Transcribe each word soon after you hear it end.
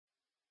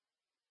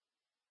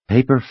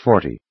Paper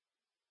 40.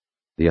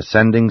 The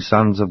Ascending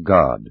Sons of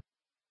God.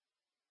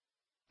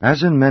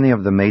 As in many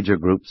of the major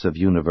groups of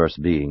universe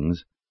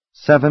beings,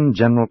 7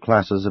 general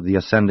classes of the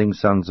ascending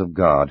sons of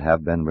God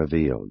have been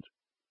revealed.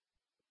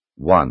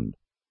 1.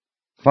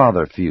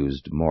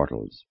 Father-fused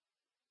mortals.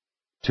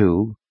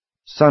 2.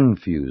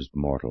 Son-fused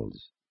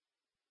mortals.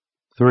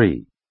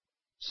 3.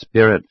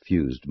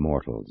 Spirit-fused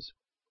mortals.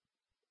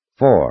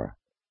 4.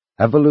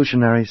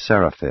 Evolutionary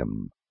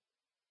seraphim.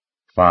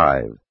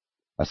 5.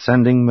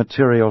 Ascending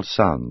material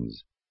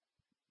sons.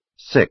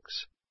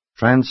 6.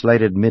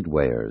 Translated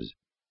midwayers.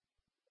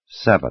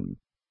 7.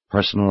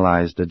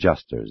 Personalized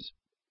adjusters.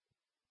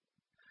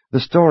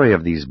 The story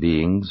of these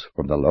beings,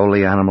 from the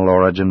lowly animal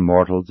origin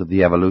mortals of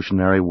the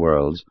evolutionary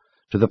worlds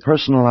to the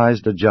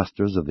personalized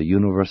adjusters of the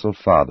Universal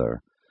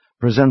Father,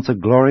 presents a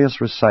glorious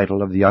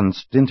recital of the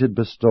unstinted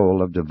bestowal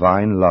of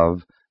divine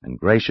love and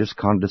gracious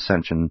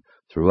condescension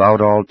throughout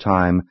all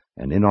time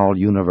and in all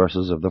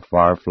universes of the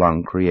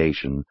far-flung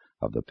creation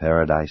of the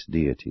Paradise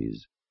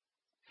deities.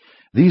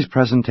 These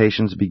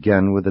presentations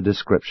begin with a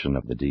description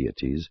of the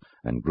deities,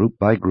 and group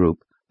by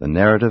group the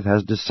narrative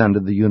has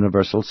descended the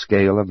universal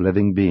scale of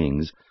living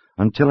beings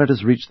until it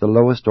has reached the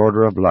lowest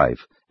order of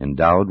life,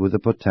 endowed with the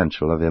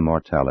potential of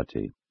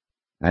immortality.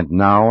 And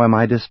now am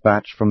I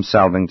dispatched from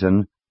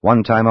Salvington,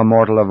 one time a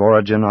mortal of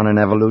origin on an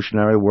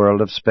evolutionary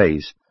world of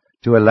space,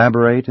 to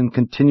elaborate and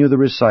continue the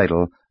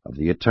recital of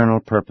the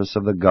eternal purpose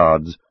of the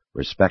gods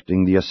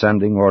respecting the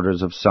ascending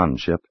orders of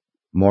sonship,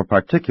 more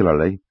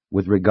particularly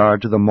with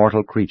regard to the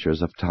mortal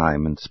creatures of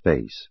time and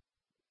space.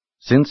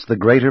 Since the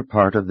greater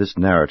part of this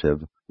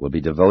narrative will be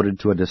devoted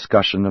to a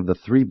discussion of the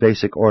 3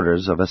 basic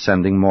orders of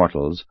ascending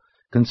mortals,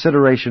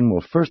 consideration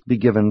will first be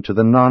given to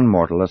the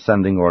non-mortal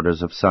ascending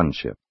orders of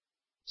sonship: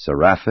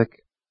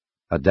 seraphic,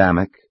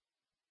 Adamic,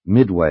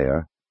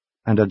 midwayer,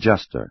 and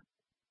adjuster.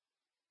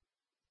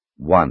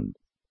 1.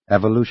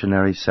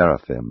 Evolutionary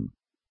seraphim.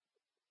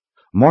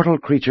 Mortal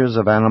creatures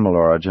of animal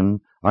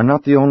origin are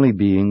not the only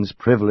beings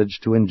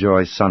privileged to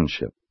enjoy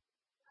sonship.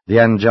 The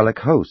angelic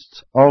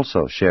hosts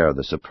also share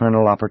the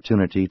supernal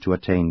opportunity to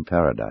attain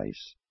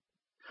paradise.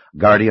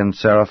 Guardian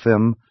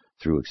seraphim,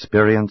 through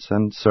experience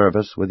and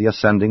service with the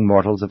ascending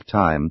mortals of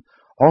time,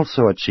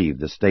 also achieve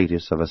the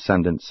status of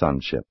ascendant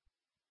sonship.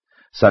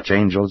 Such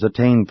angels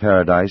attain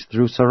paradise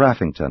through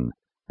Seraphington,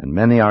 and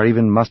many are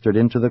even mustered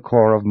into the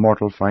core of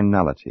mortal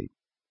finality.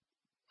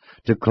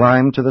 To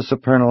climb to the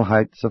supernal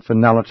heights of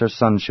finaliter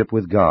sonship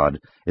with God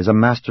is a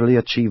masterly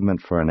achievement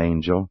for an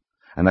angel,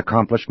 an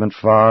accomplishment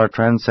far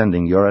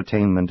transcending your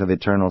attainment of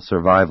eternal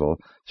survival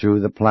through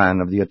the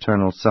plan of the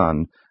eternal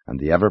Son and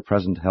the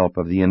ever-present help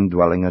of the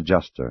indwelling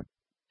adjuster.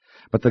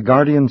 But the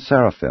guardian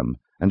seraphim,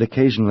 and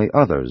occasionally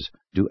others,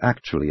 do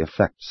actually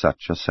effect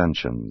such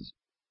ascensions.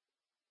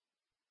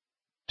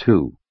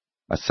 2.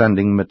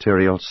 Ascending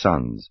material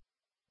sons.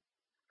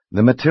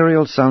 The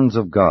material sons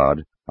of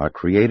God are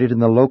created in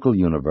the local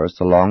universe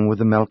along with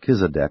the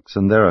Melchizedeks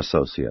and their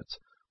associates,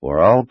 who are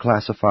all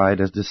classified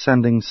as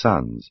descending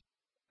sons.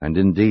 And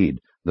indeed,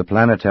 the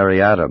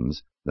planetary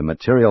atoms, the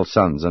material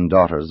sons and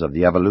daughters of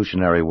the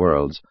evolutionary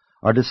worlds,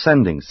 are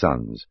descending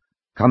sons,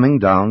 coming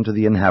down to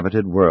the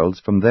inhabited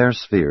worlds from their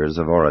spheres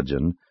of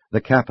origin,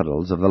 the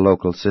capitals of the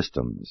local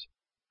systems.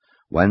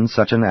 When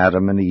such an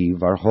Adam and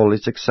Eve are wholly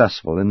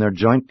successful in their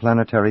joint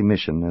planetary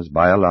mission as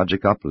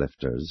biologic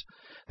uplifters,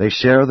 they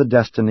share the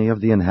destiny of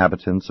the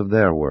inhabitants of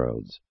their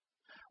worlds.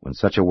 When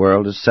such a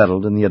world is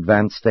settled in the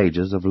advanced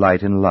stages of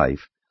light and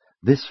life,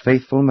 this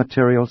faithful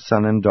material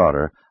son and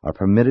daughter are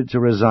permitted to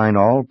resign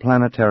all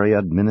planetary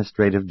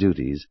administrative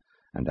duties,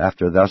 and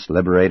after thus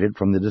liberated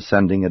from the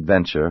descending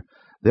adventure,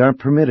 they are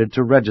permitted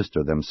to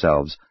register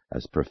themselves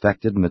as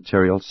perfected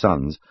material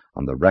sons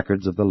on the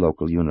records of the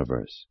local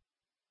universe.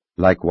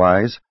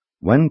 Likewise,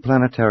 when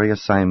planetary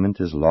assignment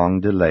is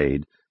long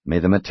delayed, may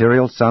the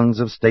material sons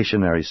of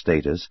stationary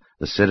status,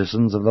 the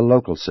citizens of the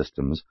local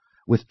systems,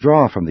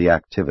 withdraw from the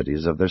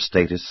activities of their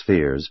status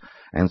spheres,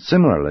 and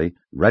similarly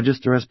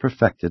register as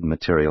perfected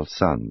material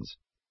sons.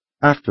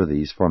 After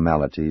these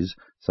formalities,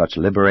 such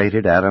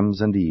liberated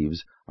Adams and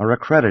Eves are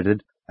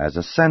accredited as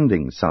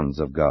ascending sons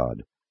of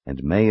God,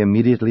 and may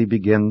immediately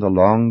begin the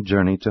long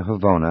journey to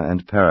Havona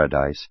and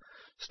Paradise,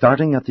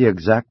 starting at the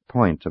exact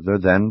point of their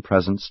then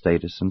present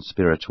status and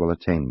spiritual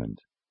attainment.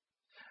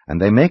 And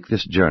they make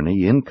this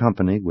journey in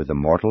company with the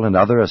mortal and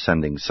other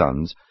ascending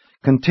sons,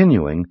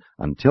 continuing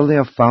until they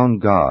have found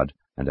God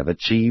and have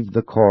achieved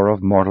the core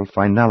of mortal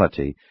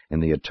finality in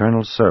the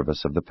eternal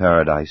service of the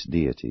Paradise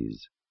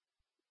deities.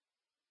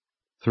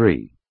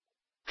 3.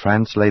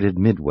 Translated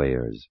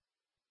midwayers.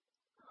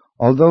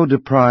 Although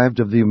deprived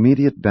of the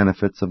immediate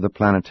benefits of the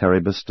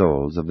planetary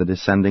bestowals of the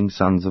descending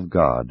sons of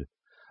God,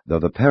 though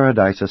the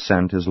Paradise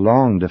ascent is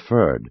long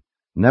deferred,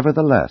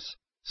 nevertheless,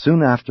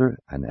 soon after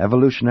an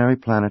evolutionary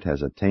planet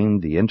has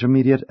attained the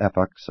intermediate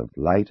epochs of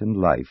light and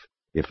life,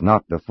 if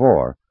not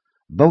before,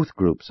 both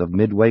groups of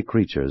midway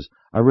creatures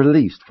are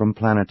released from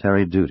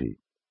planetary duty.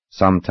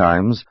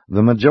 Sometimes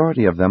the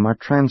majority of them are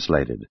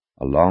translated,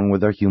 along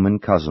with their human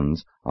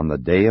cousins, on the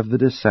day of the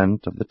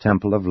descent of the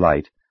Temple of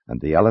Light and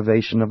the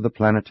elevation of the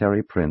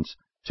planetary prince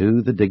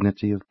to the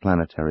dignity of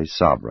planetary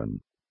sovereign.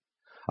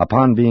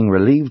 Upon being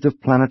relieved of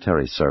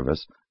planetary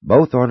service,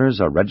 both orders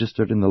are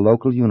registered in the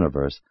local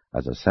universe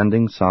as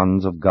ascending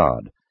sons of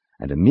God,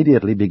 and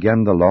immediately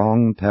begin the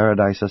long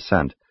paradise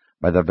ascent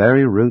by the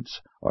very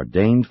routes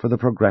ordained for the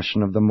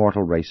progression of the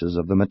mortal races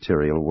of the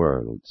material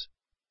worlds.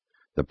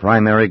 The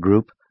primary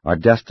group are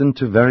destined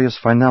to various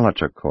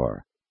finaliter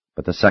corps,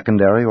 but the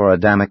secondary or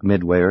Adamic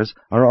midwayers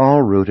are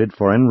all routed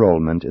for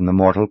enrollment in the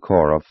mortal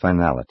corps of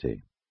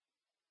finality.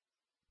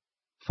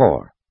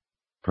 4.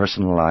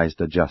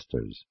 Personalized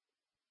adjusters.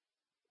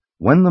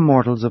 When the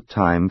mortals of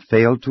time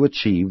failed to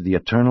achieve the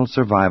eternal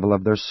survival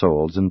of their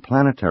souls in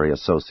planetary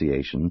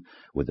association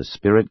with the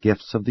spirit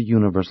gifts of the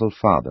Universal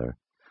Father,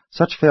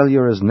 such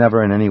failure is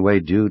never in any way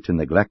due to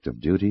neglect of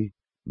duty,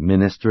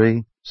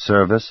 ministry,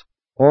 service,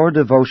 or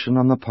devotion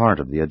on the part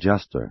of the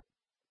adjuster.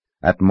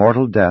 At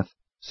mortal death,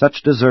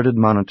 such deserted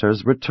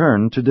monitors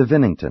return to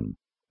Divinington,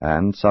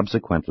 and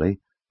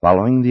subsequently,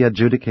 following the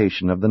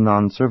adjudication of the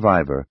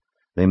non-survivor,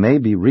 they may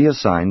be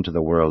reassigned to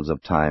the worlds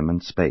of time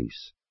and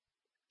space.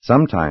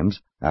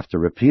 Sometimes, after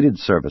repeated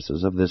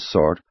services of this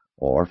sort,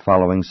 or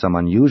following some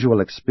unusual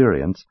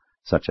experience,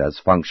 such as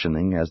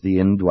functioning as the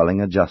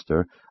indwelling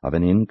adjuster of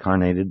an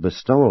incarnated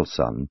bestowal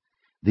son,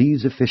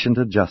 these efficient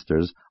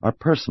adjusters are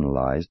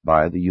personalized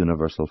by the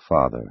Universal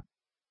Father.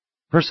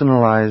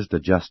 Personalized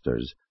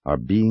adjusters are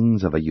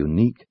beings of a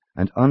unique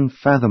and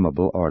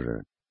unfathomable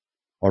order.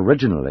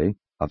 Originally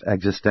of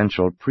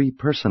existential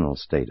pre-personal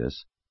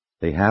status,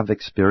 they have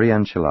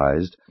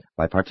experientialized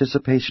by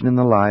participation in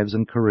the lives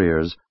and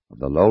careers of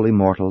the lowly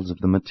mortals of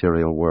the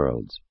material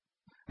worlds.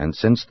 And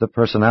since the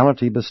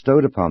personality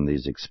bestowed upon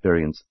these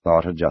experienced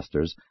thought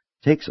adjusters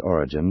takes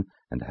origin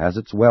and has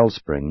its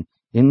wellspring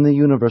in the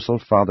Universal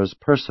Father's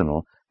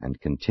personal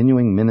and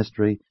continuing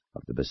ministry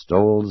of the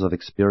bestowals of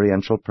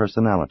experiential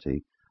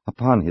personality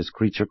upon his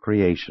creature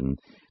creation,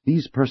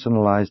 these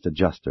personalized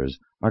adjusters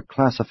are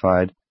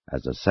classified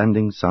as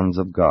ascending sons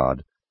of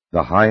God,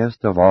 the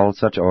highest of all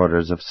such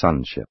orders of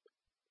sonship.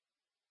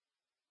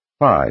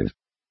 5.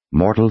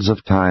 Mortals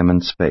of time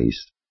and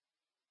space.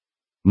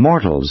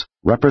 Mortals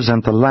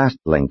represent the last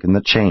link in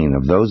the chain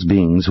of those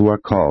beings who are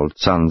called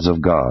sons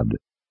of God.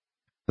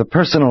 The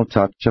personal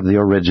touch of the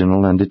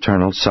original and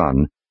eternal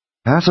Son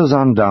passes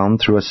on down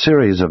through a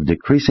series of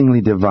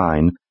decreasingly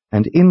divine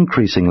and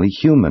increasingly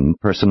human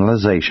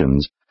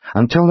personalizations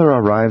until there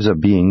arrives a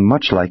being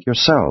much like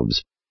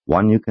yourselves,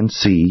 one you can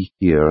see,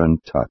 hear, and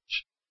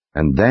touch.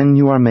 And then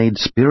you are made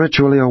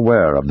spiritually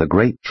aware of the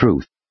great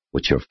truth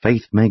which your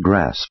faith may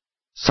grasp,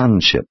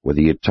 sonship with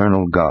the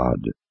eternal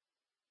God.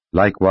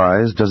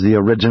 Likewise does the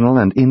original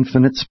and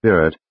infinite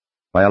Spirit,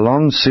 by a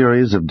long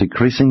series of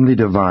decreasingly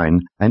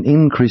divine and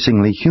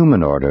increasingly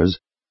human orders,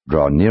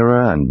 draw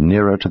nearer and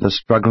nearer to the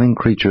struggling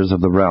creatures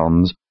of the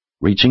realms,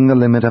 reaching the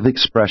limit of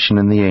expression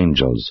in the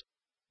angels,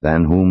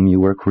 than whom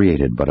you were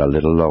created but a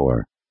little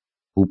lower,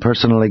 who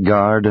personally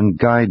guard and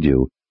guide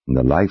you in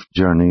the life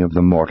journey of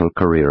the mortal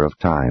career of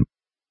time.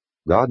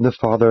 God the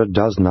Father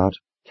does not,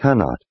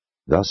 cannot,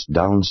 thus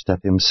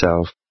downstep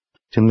himself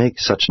to make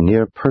such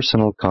near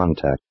personal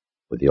contact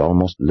with the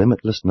almost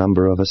limitless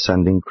number of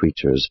ascending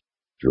creatures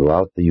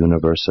throughout the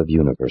universe of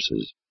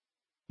universes.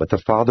 But the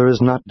Father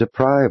is not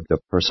deprived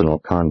of personal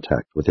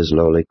contact with his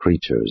lowly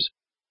creatures.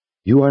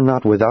 You are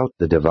not without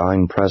the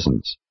divine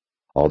presence.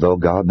 Although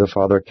God the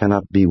Father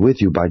cannot be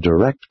with you by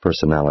direct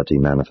personality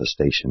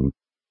manifestation,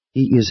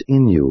 he is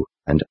in you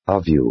and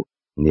of you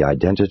in the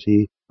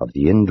identity of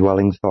the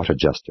indwelling thought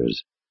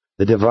adjusters,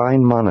 the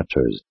divine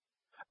monitors.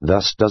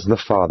 Thus does the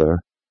Father,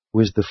 who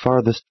is the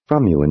farthest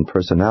from you in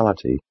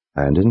personality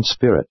and in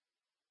spirit,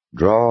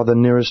 draw the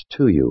nearest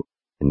to you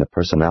in the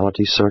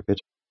personality circuit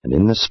and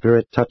in the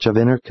spirit touch of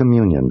inner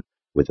communion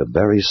with the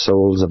very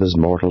souls of his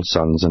mortal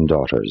sons and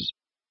daughters.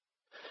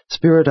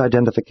 Spirit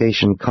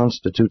identification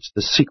constitutes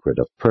the secret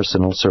of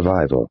personal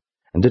survival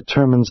and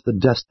determines the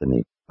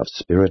destiny of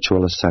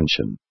spiritual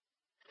ascension.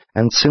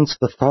 And since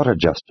the thought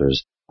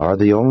adjusters are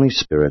the only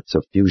spirits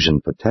of fusion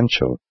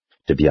potential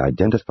to be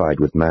identified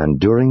with man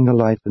during the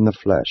life in the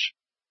flesh,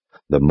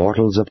 the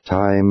mortals of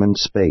time and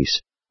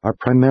space are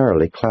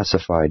primarily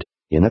classified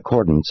in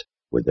accordance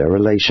with their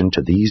relation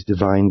to these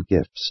divine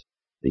gifts,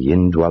 the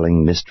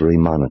indwelling mystery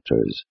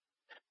monitors.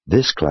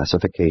 This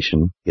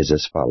classification is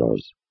as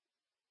follows.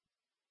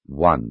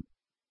 1.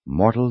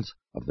 Mortals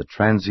of the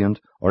transient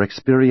or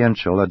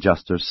experiential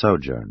adjuster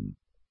sojourn.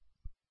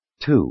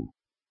 2.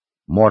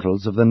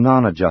 Mortals of the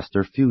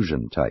non-adjuster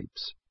fusion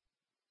types.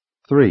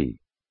 3.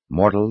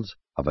 Mortals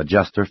of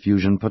adjuster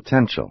fusion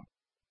potential.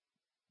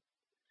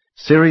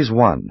 Series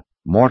 1.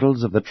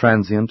 Mortals of the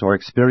transient or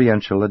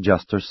experiential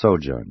adjuster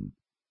sojourn.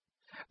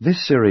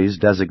 This series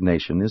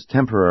designation is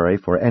temporary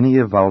for any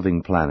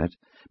evolving planet,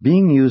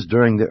 being used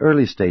during the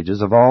early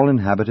stages of all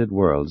inhabited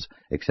worlds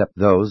except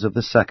those of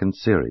the second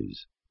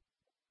series.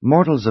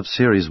 Mortals of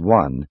Series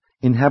 1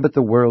 inhabit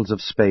the worlds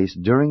of space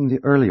during the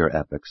earlier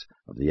epochs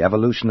of the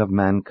evolution of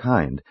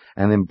mankind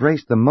and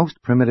embrace the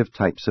most primitive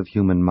types of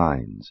human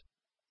minds.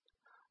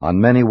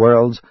 On many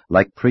worlds,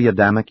 like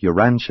pre-Adamic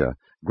Urantia,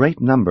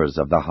 Great numbers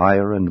of the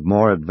higher and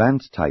more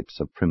advanced types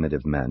of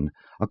primitive men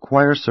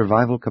acquire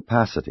survival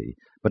capacity,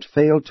 but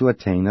fail to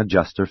attain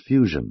adjuster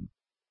fusion.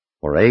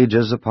 For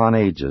ages upon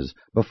ages,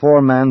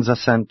 before man's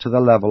ascent to the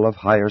level of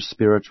higher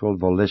spiritual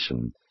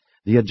volition,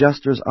 the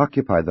adjusters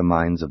occupy the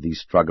minds of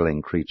these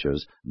struggling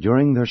creatures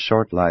during their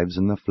short lives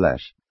in the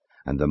flesh,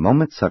 and the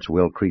moment such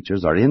will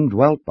creatures are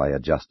indwelt by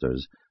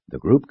adjusters, the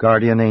group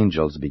guardian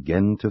angels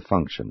begin to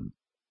function.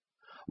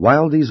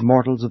 While these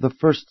mortals of the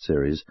first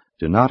series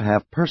do not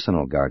have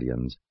personal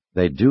guardians,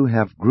 they do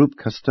have group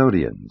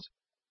custodians.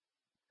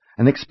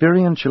 An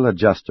experiential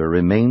adjuster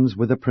remains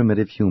with a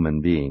primitive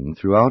human being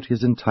throughout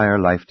his entire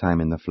lifetime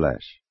in the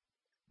flesh.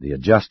 The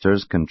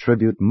adjusters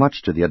contribute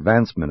much to the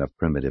advancement of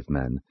primitive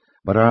men,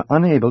 but are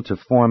unable to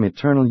form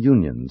eternal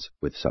unions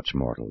with such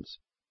mortals.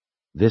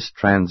 This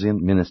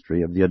transient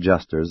ministry of the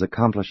adjusters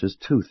accomplishes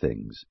two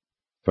things.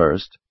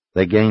 First,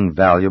 they gain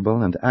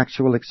valuable and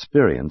actual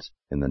experience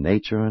in the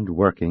nature and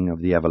working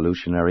of the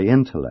evolutionary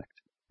intellect,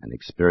 an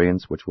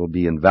experience which will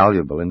be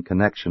invaluable in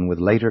connection with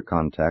later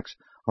contacts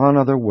on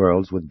other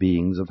worlds with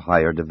beings of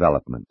higher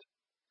development.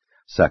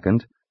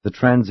 Second, the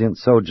transient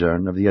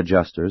sojourn of the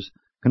adjusters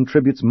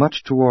contributes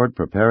much toward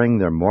preparing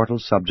their mortal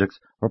subjects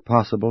for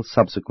possible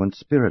subsequent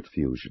spirit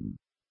fusion.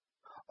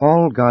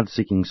 All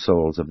God-seeking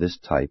souls of this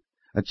type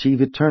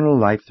achieve eternal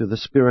life through the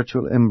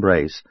spiritual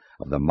embrace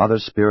of the Mother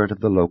Spirit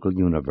of the local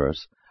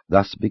universe,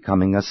 thus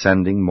becoming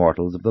ascending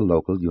mortals of the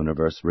local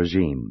universe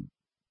regime.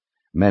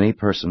 Many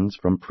persons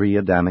from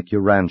pre-Adamic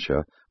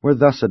Urantia were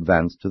thus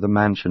advanced to the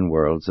mansion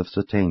worlds of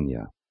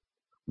Satania.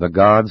 The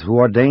gods who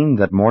ordained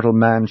that mortal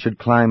man should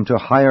climb to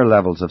higher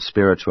levels of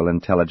spiritual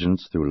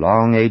intelligence through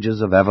long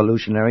ages of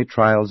evolutionary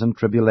trials and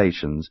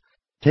tribulations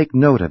take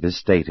note of his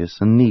status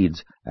and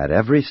needs at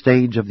every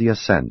stage of the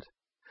ascent,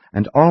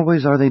 and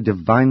always are they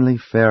divinely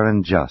fair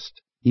and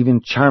just,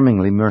 even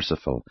charmingly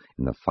merciful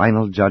in the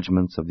final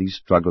judgments of these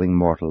struggling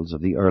mortals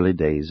of the early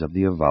days of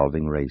the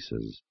evolving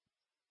races.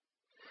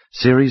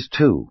 Series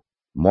 2,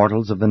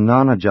 Mortals of the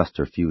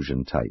Non-Adjuster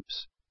Fusion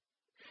Types.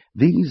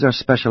 These are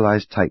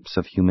specialized types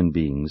of human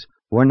beings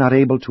who are not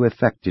able to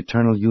effect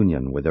eternal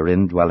union with their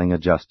indwelling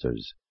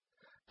adjusters.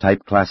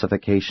 Type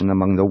classification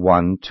among the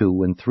 1,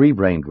 2, and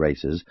 3-brained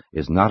races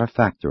is not a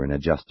factor in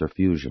adjuster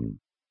fusion.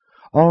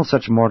 All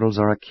such mortals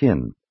are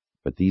akin,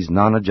 but these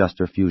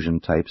non-adjuster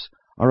fusion types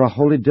are a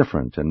wholly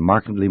different and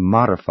markedly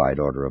modified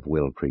order of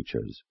will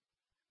creatures.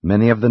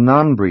 Many of the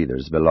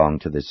non-breathers belong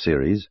to this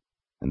series,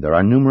 and there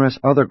are numerous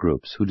other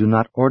groups who do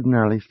not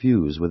ordinarily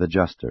fuse with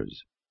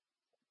adjusters.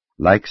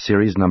 Like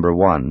Series number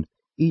 1,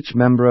 each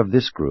member of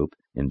this group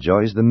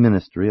enjoys the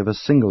ministry of a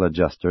single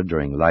adjuster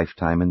during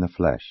lifetime in the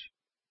flesh.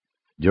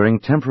 During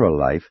temporal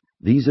life,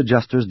 these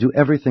adjusters do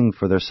everything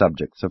for their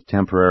subjects of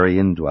temporary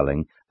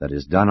indwelling that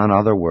is done on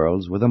other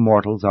worlds where the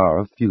mortals are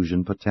of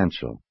fusion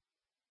potential.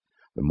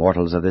 The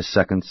mortals of this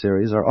second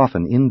series are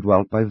often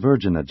indwelt by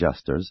virgin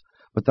adjusters,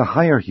 but the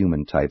higher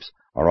human types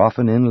are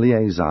often in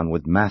liaison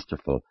with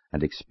masterful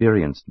and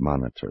experienced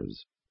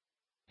monitors.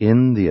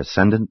 In the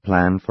ascendant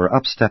plan for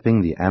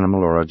upstepping the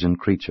animal origin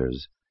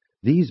creatures,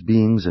 these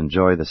beings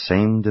enjoy the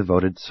same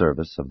devoted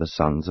service of the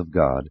sons of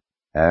God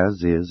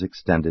as is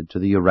extended to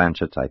the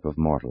Urantia type of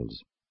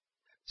mortals.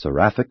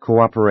 Seraphic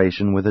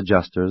cooperation with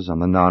adjusters on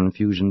the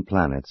non-fusion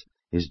planets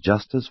is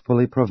just as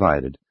fully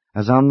provided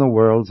as on the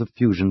worlds of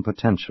fusion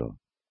potential.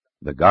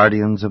 The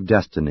guardians of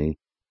destiny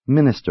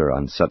minister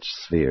on such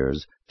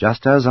spheres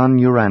just as on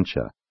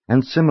Urantia,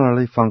 and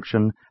similarly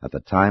function at the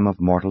time of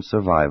mortal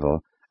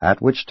survival,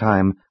 at which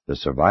time the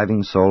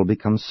surviving soul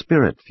becomes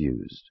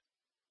spirit-fused.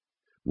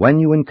 When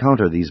you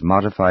encounter these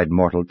modified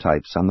mortal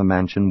types on the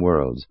mansion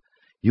worlds,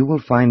 you will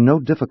find no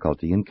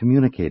difficulty in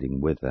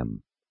communicating with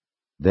them.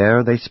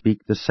 There they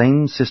speak the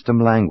same system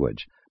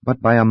language,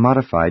 but by a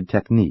modified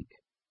technique.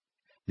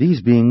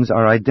 These beings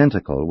are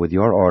identical with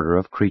your order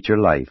of creature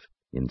life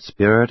in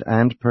spirit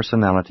and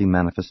personality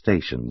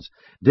manifestations,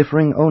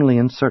 differing only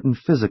in certain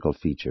physical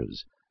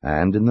features,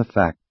 and in the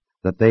fact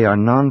that they are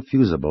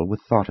non-fusible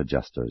with thought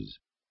adjusters.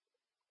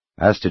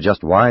 As to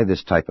just why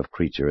this type of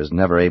creature is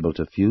never able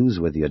to fuse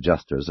with the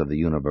adjusters of the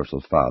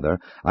Universal Father,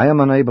 I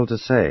am unable to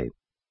say.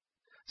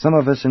 Some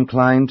of us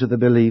incline to the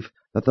belief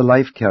that the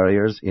life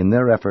carriers, in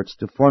their efforts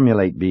to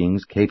formulate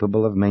beings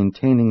capable of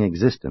maintaining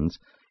existence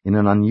in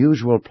an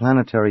unusual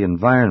planetary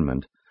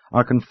environment,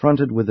 are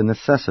confronted with the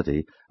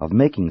necessity of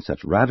making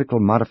such radical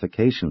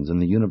modifications in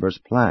the universe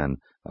plan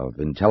of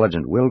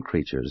intelligent will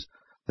creatures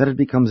that it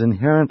becomes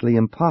inherently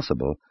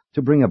impossible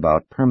to bring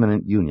about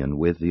permanent union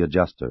with the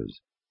adjusters.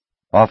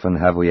 Often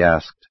have we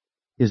asked,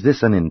 is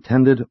this an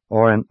intended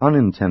or an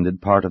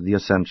unintended part of the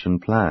ascension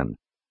plan?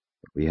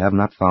 But we have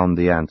not found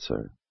the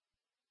answer.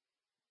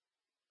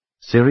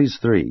 Series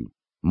 3,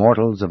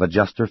 Mortals of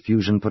Adjuster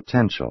Fusion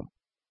Potential.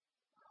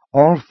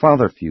 All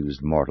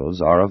father-fused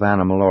mortals are of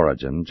animal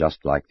origin,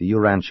 just like the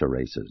Urantia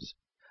races.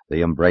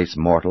 They embrace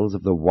mortals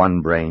of the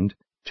 1-brained,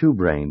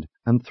 2-brained,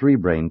 and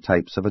 3-brained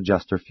types of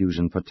adjuster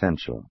fusion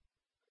potential.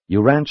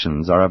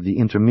 Urantians are of the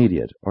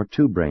intermediate or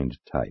 2-brained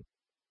type.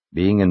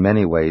 Being in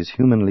many ways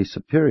humanly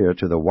superior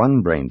to the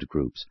 1-brained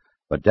groups,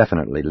 but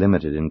definitely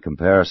limited in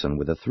comparison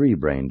with the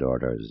three-brained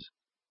orders.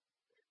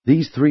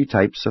 These three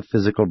types of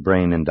physical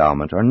brain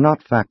endowment are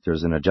not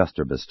factors in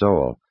adjuster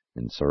bestowal,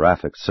 in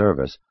seraphic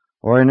service,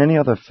 or in any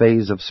other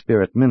phase of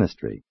spirit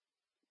ministry.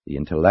 The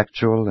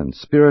intellectual and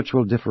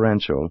spiritual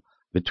differential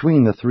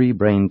between the three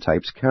brain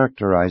types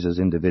characterizes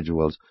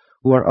individuals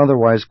who are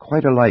otherwise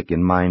quite alike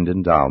in mind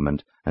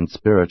endowment and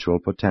spiritual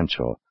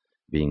potential,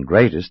 being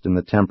greatest in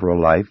the temporal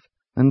life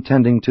and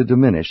tending to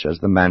diminish as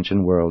the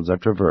mansion worlds are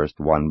traversed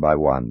one by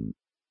one.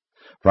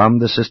 From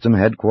the system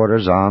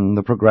headquarters on,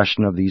 the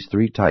progression of these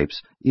three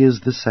types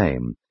is the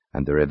same,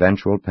 and their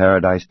eventual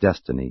paradise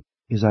destiny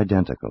is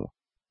identical.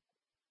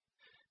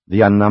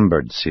 The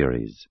Unnumbered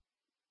Series.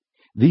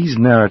 These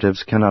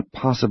narratives cannot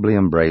possibly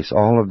embrace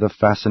all of the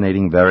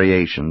fascinating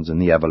variations in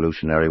the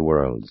evolutionary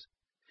worlds.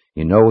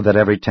 You know that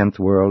every 10th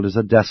world is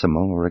a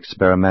decimal or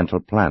experimental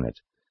planet,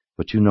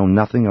 but you know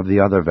nothing of the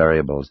other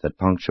variables that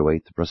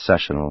punctuate the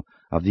processional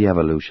of the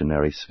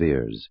evolutionary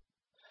spheres.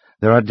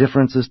 There are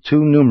differences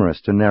too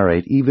numerous to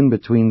narrate even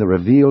between the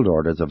revealed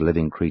orders of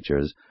living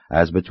creatures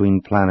as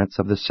between planets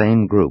of the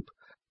same group,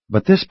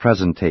 but this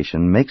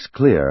presentation makes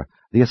clear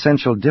the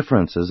essential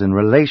differences in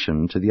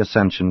relation to the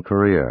ascension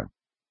career.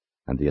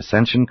 And the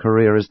ascension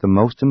career is the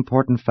most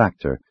important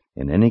factor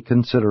in any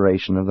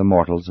consideration of the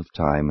mortals of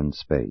time and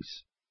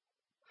space.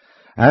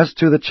 As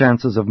to the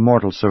chances of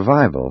mortal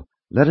survival,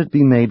 let it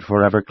be made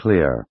forever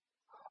clear.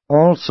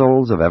 All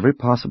souls of every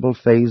possible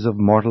phase of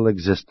mortal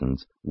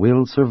existence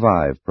will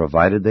survive,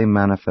 provided they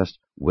manifest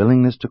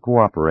willingness to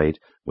cooperate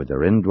with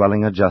their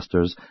indwelling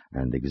adjusters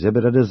and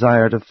exhibit a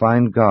desire to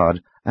find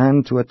God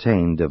and to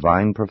attain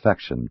divine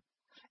perfection,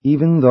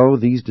 even though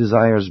these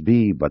desires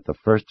be but the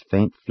first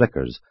faint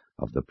flickers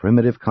of the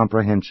primitive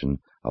comprehension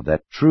of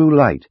that true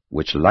light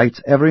which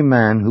lights every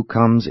man who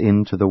comes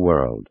into the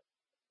world.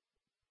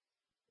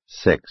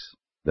 6.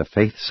 The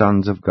Faith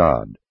Sons of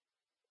God.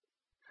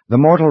 The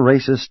mortal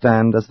races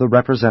stand as the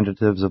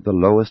representatives of the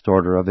lowest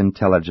order of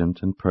intelligent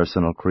and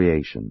personal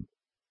creation.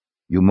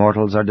 You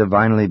mortals are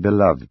divinely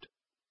beloved,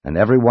 and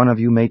every one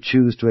of you may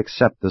choose to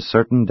accept the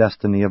certain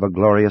destiny of a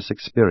glorious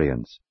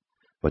experience,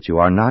 but you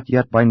are not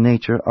yet by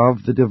nature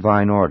of the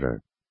divine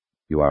order.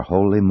 You are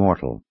wholly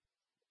mortal.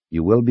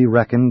 You will be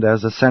reckoned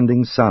as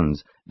ascending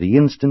sons the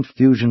instant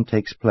fusion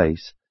takes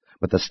place,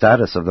 but the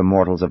status of the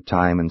mortals of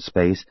time and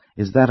space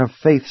is that of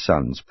faith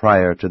sons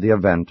prior to the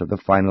event of the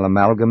final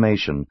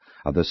amalgamation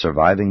of the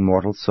surviving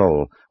mortal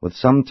soul with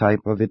some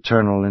type of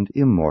eternal and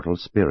immortal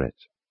spirit.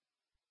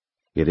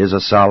 It is a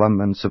solemn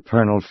and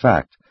supernal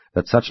fact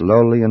that such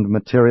lowly and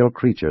material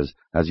creatures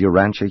as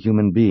Urantia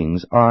human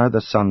beings are the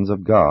sons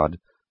of God,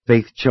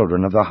 faith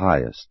children of the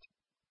highest.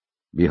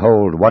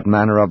 Behold, what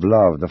manner of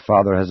love the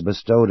Father has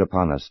bestowed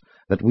upon us,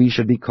 that we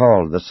should be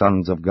called the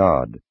sons of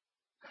God.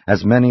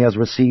 As many as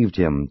received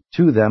him,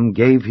 to them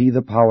gave he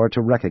the power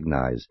to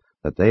recognize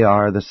that they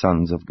are the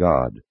sons of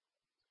God.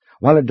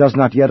 While it does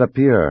not yet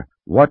appear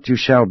what you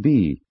shall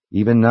be,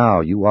 even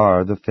now you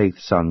are the faith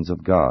sons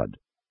of God.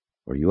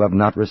 For you have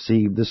not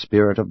received the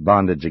spirit of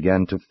bondage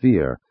again to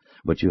fear,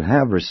 but you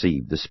have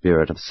received the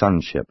spirit of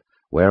sonship,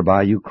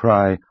 whereby you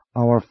cry,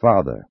 Our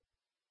Father.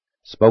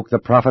 Spoke the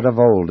prophet of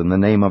old in the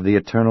name of the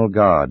eternal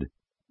God.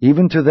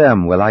 Even to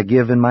them will I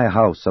give in my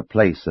house a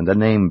place and a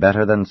name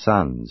better than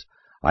sons.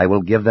 I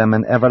will give them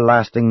an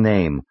everlasting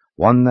name,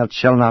 one that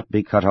shall not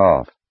be cut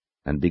off.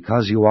 And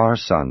because you are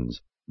sons,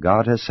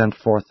 God has sent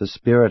forth the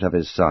Spirit of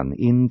His Son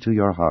into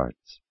your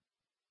hearts.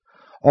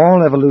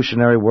 All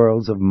evolutionary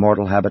worlds of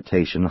mortal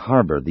habitation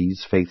harbor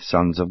these faith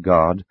sons of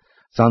God,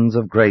 sons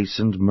of grace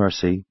and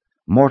mercy,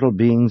 mortal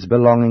beings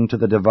belonging to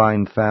the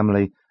divine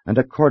family, and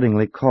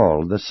accordingly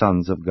called the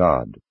sons of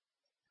God.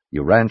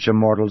 Urantia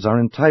mortals are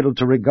entitled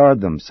to regard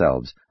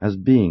themselves as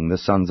being the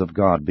sons of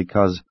God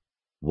because,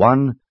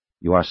 1.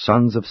 You are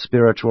sons of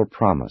spiritual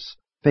promise,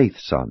 faith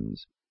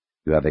sons.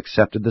 You have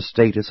accepted the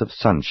status of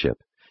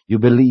sonship. You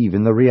believe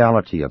in the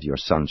reality of your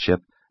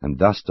sonship, and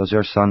thus does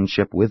your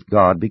sonship with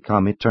God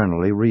become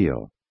eternally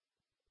real.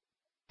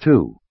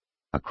 2.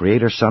 A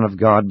Creator Son of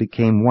God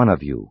became one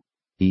of you.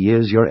 He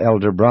is your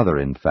elder brother,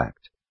 in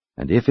fact.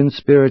 And if in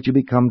spirit you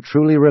become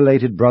truly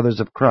related brothers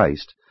of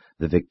Christ,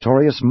 the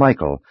victorious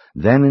Michael,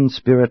 then in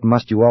spirit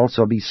must you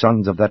also be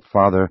sons of that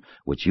Father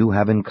which you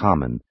have in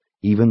common,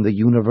 even the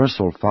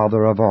universal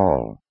Father of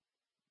all.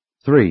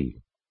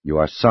 3. You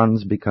are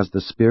sons because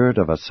the Spirit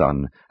of a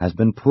Son has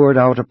been poured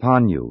out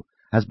upon you,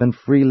 has been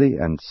freely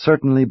and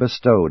certainly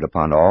bestowed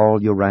upon all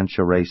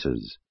Urantia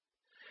races.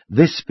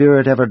 This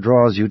Spirit ever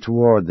draws you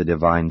toward the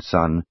Divine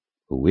Son,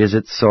 who is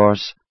its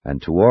source,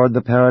 and toward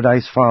the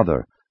Paradise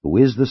Father, who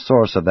is the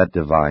source of that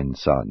Divine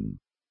Son.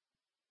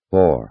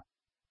 4.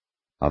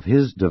 Of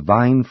His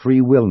divine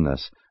free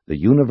willness, the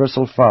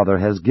Universal Father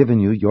has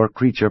given you your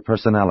creature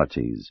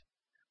personalities.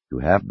 You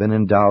have been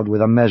endowed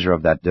with a measure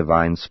of that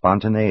divine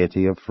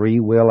spontaneity of free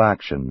will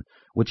action,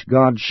 which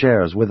God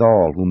shares with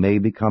all who may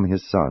become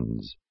His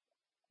sons.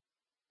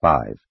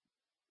 5.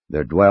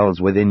 There dwells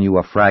within you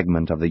a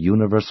fragment of the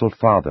Universal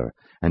Father,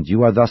 and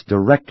you are thus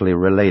directly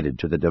related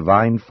to the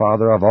Divine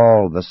Father of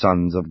all the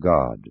sons of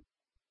God.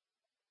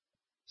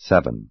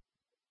 7.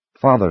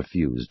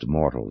 Father-fused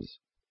mortals.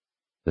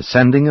 The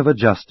sending of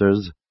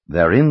adjusters,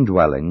 their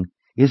indwelling,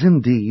 is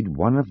indeed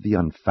one of the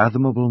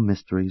unfathomable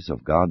mysteries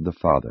of God the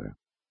Father.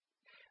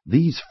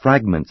 These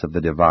fragments of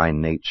the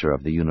divine nature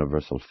of the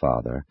Universal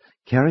Father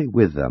carry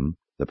with them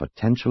the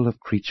potential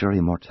of creature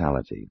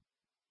immortality.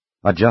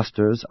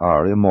 Adjusters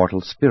are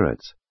immortal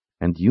spirits,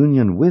 and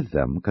union with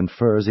them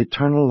confers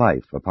eternal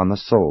life upon the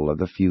soul of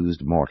the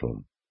fused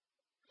mortal.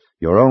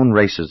 Your own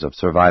races of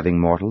surviving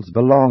mortals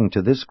belong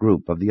to this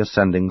group of the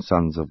ascending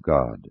sons of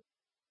God.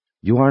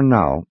 You are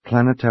now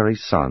planetary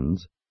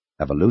sons,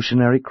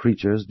 evolutionary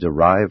creatures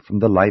derived from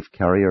the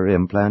life-carrier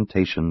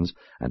implantations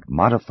and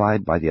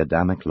modified by the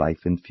Adamic life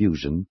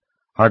infusion,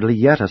 hardly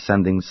yet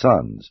ascending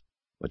sons,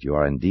 but you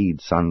are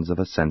indeed sons of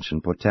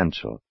ascension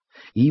potential,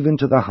 even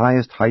to the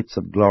highest heights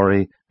of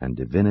glory and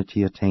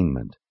divinity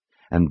attainment,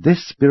 and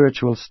this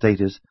spiritual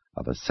status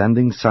of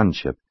ascending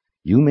sonship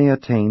you may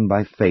attain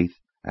by faith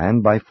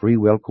and by free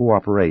will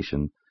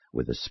cooperation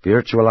with the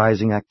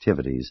spiritualizing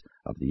activities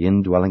of the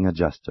indwelling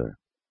adjuster.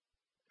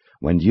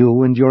 When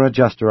you and your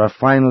adjuster are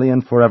finally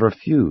and forever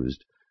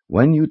fused,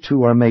 when you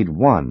two are made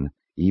one,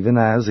 even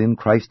as in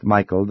Christ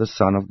Michael the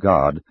Son of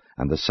God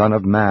and the Son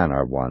of Man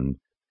are one,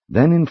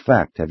 then in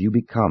fact have you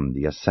become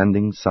the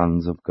ascending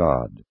sons of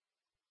God.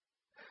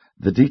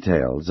 The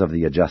details of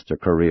the adjuster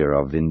career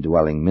of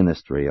indwelling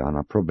ministry on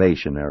a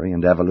probationary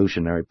and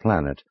evolutionary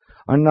planet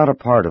are not a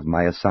part of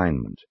my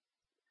assignment.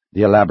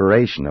 The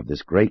elaboration of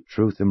this great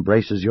truth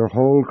embraces your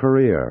whole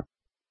career.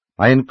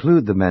 I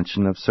include the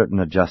mention of certain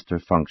adjuster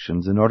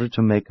functions in order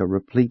to make a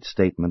replete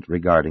statement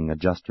regarding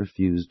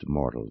adjuster-fused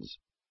mortals.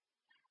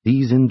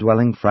 These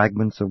indwelling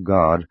fragments of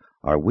God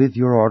are with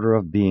your order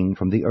of being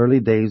from the early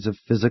days of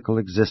physical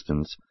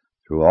existence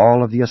through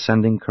all of the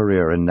ascending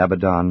career in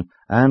Nebadon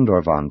and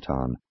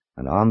Orvonton,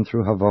 and on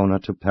through Havona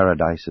to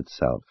paradise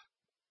itself.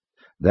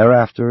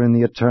 Thereafter, in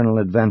the eternal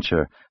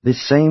adventure,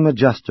 this same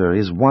adjuster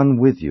is one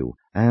with you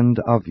and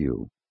of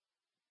you.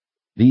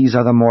 These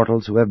are the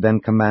mortals who have been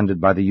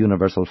commanded by the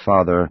Universal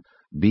Father,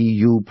 "Be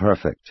you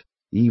perfect,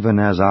 even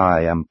as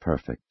I am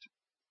perfect."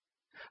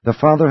 The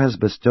Father has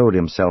bestowed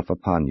himself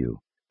upon you,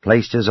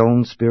 placed his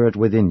own Spirit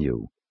within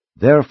you.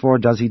 Therefore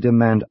does he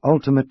demand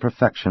ultimate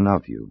perfection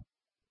of you.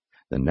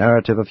 The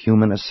narrative of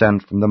human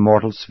ascent from the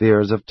mortal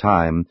spheres of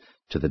time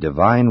to the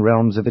divine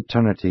realms of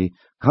eternity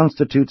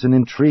constitutes an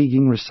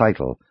intriguing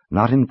recital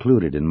not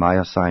included in my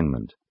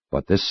assignment.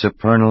 But this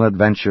supernal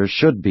adventure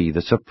should be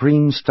the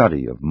supreme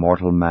study of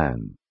mortal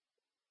man.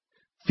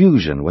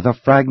 Fusion with a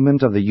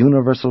fragment of the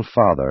Universal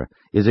Father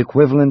is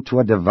equivalent to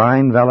a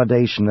divine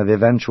validation of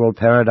eventual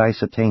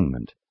paradise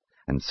attainment,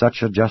 and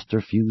such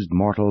adjuster-fused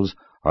mortals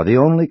are the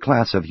only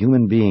class of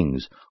human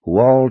beings who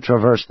all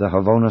traverse the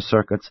Havona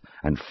circuits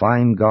and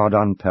find God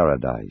on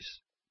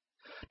paradise.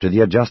 To the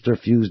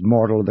adjuster-fused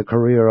mortal the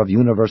career of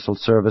universal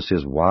service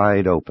is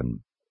wide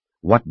open.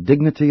 What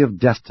dignity of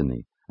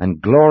destiny and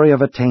glory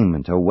of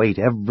attainment await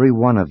every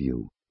one of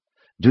you.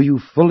 Do you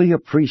fully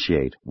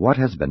appreciate what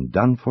has been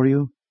done for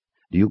you?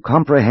 Do you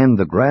comprehend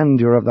the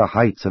grandeur of the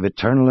heights of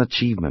eternal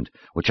achievement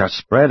which are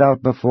spread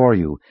out before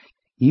you,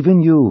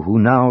 even you who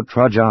now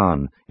trudge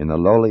on in the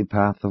lowly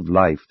path of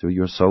life through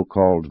your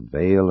so-called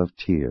vale of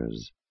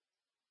tears?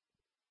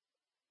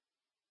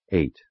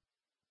 8.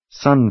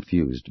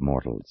 Sun-fused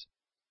mortals.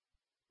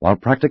 While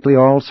practically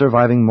all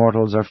surviving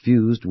mortals are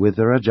fused with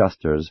their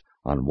adjusters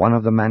on one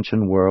of the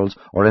mansion worlds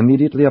or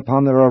immediately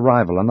upon their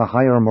arrival on the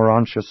higher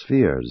Morontia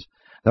spheres,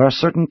 there are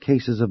certain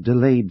cases of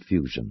delayed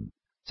fusion,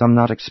 some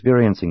not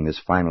experiencing this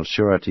final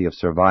surety of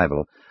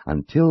survival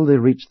until they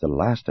reach the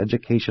last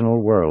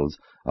educational worlds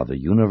of the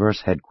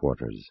universe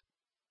headquarters.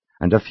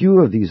 And a few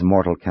of these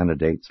mortal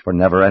candidates for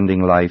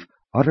never-ending life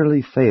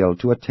utterly fail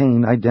to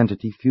attain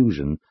identity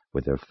fusion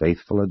with their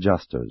faithful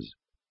adjusters.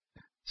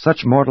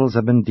 Such mortals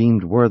have been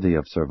deemed worthy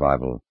of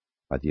survival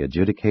by the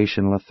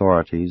adjudicational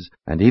authorities,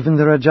 and even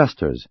their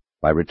adjusters,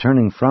 by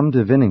returning from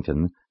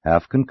Divinington,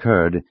 have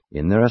concurred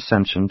in their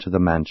ascension to the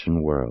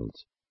mansion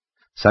worlds.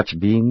 Such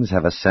beings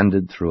have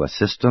ascended through a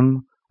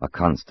system, a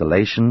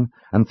constellation,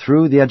 and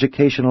through the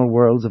educational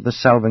worlds of the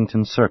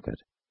Salvington Circuit.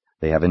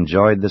 They have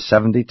enjoyed the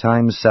 70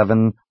 times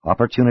 7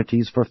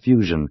 opportunities for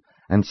fusion,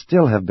 and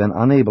still have been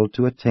unable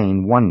to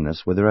attain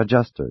oneness with their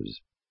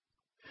adjusters.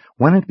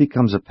 When it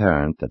becomes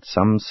apparent that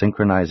some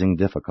synchronizing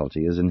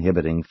difficulty is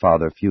inhibiting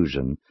father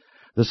fusion,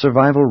 the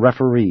survival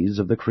referees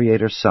of the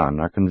Creator Son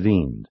are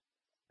convened,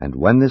 and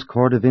when this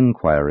court of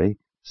inquiry,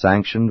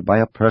 sanctioned by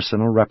a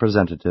personal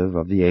representative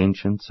of the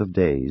Ancients of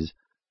Days,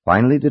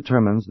 finally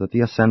determines that the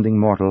ascending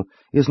mortal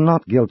is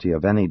not guilty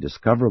of any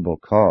discoverable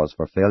cause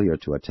for failure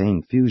to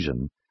attain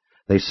fusion,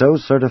 they so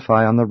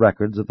certify on the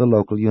records of the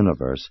local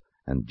universe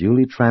and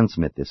duly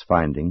transmit this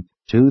finding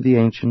to the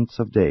Ancients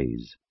of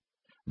Days.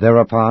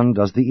 Thereupon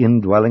does the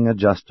indwelling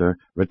adjuster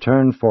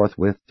return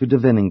forthwith to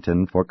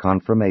Divinington for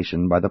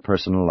confirmation by the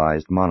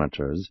personalized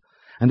monitors,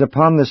 and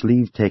upon this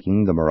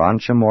leave-taking the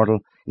Morontia mortal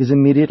is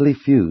immediately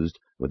fused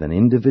with an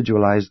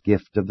individualized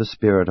gift of the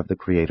spirit of the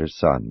Creator's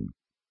Son.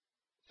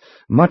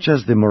 Much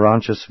as the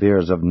Morontia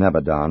spheres of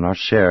Nebadon are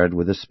shared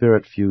with the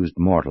spirit-fused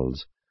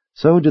mortals,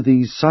 so do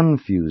these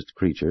sun-fused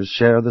creatures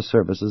share the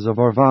services of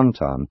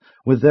Orvonton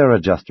with their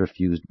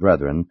adjuster-fused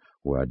brethren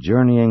who are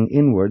journeying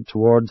inward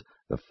towards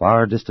the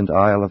far-distant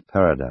Isle of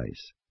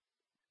Paradise.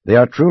 They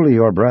are truly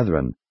your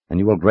brethren, and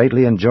you will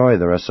greatly enjoy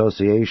their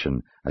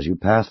association as you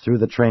pass through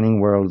the training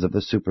worlds of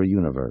the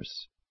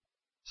super-universe.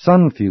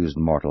 Sun-fused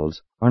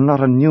mortals are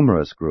not a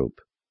numerous group,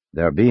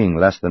 there being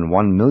less than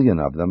 1 million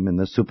of them in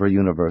the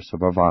super-universe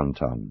of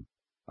Orvonton.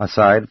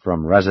 Aside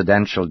from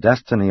residential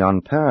destiny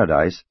on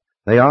Paradise,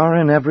 they are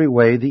in every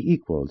way the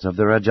equals of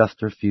their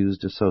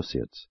adjuster-fused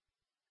associates.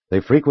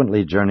 They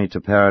frequently journey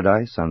to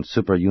Paradise on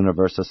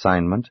super-universe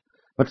assignment,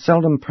 but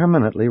seldom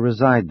permanently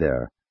reside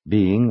there,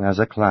 being, as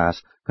a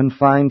class,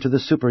 confined to the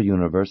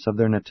super-universe of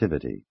their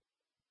nativity.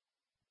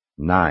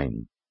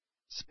 9.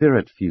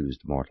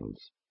 Spirit-fused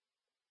mortals.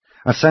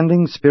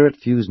 Ascending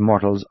spirit-fused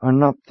mortals are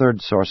not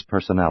third-source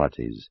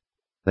personalities.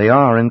 They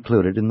are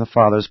included in the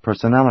Father's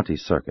personality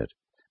circuit,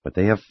 but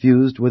they have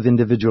fused with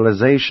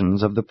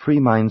individualizations of the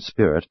pre-mind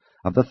spirit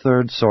of the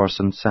third source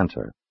and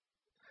center.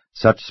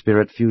 Such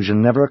spirit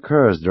fusion never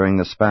occurs during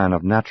the span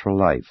of natural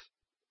life.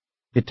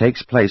 It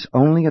takes place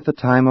only at the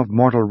time of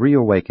mortal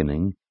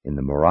reawakening in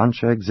the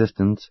Morontia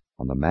existence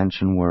on the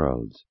Mansion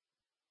worlds.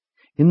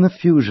 In the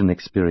fusion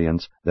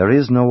experience, there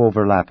is no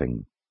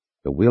overlapping.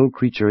 The will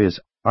creature is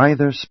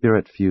either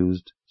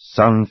spirit-fused,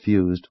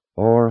 sun-fused,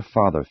 or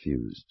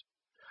father-fused.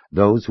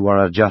 Those who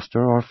are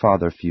adjuster or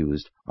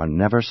father-fused are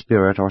never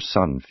spirit or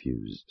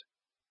sun-fused.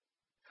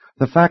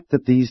 The fact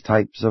that these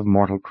types of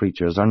mortal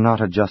creatures are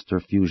not adjuster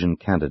fusion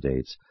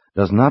candidates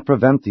does not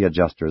prevent the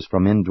adjusters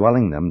from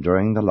indwelling them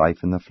during the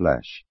life in the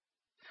flesh.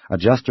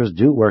 Adjusters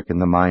do work in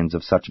the minds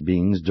of such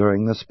beings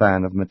during the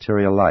span of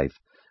material life,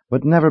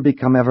 but never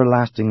become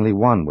everlastingly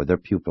one with their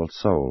pupil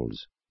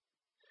souls.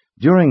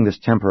 During this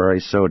temporary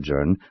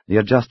sojourn, the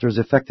adjusters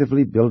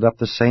effectively build up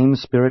the same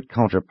spirit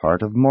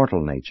counterpart of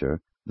mortal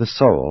nature, the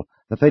soul,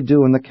 that they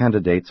do in the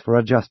candidates for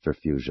adjuster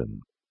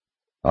fusion.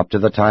 Up to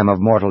the time of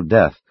mortal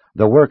death,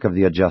 the work of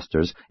the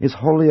adjusters is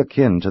wholly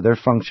akin to their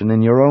function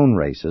in your own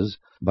races,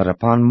 but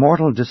upon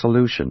mortal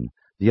dissolution,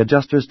 the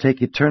adjusters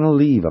take eternal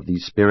leave of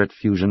these spirit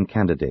fusion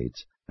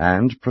candidates,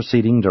 and,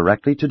 proceeding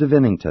directly to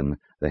Divinington,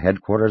 the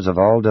headquarters of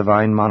all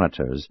divine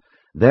monitors,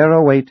 there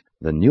await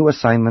the new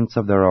assignments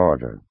of their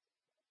order.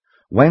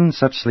 When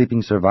such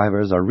sleeping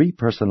survivors are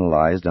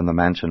repersonalized on the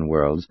Mansion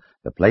worlds,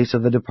 the place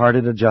of the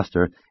departed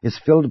adjuster is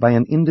filled by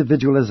an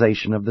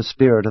individualization of the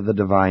spirit of the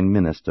divine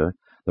minister,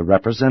 the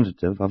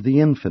representative of the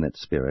infinite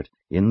spirit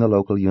in the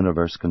local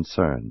universe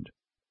concerned.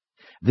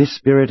 This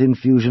spirit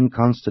infusion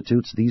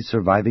constitutes these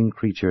surviving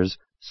creatures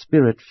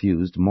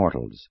spirit-fused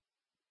mortals.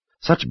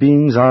 Such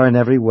beings are in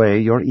every way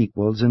your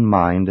equals in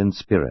mind and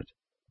spirit,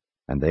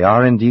 and they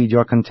are indeed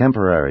your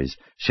contemporaries,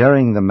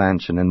 sharing the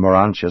Mansion and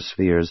Morontia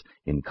spheres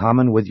in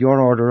common with your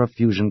order of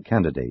fusion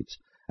candidates,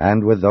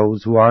 and with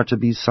those who are to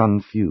be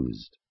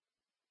sun-fused.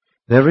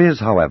 There is,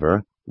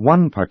 however,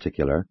 one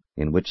particular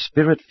in which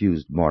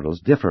spirit-fused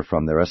mortals differ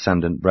from their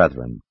ascendant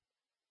brethren.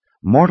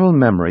 Mortal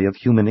memory of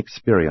human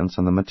experience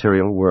on the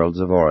material worlds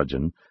of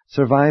origin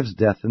survives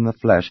death in the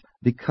flesh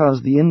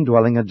because the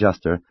indwelling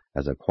adjuster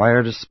has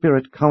acquired a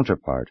spirit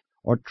counterpart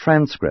or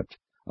transcript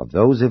of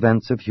those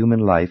events of human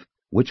life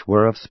which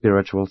were of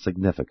spiritual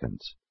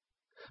significance.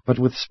 But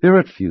with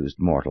spirit-fused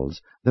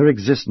mortals, there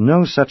exists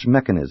no such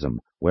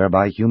mechanism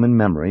whereby human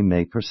memory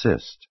may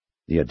persist.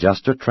 The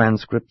adjuster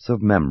transcripts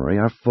of memory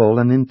are full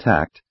and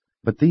intact,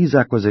 but these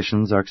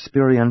acquisitions are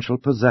experiential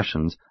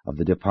possessions of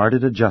the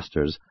departed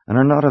adjusters and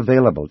are not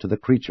available to the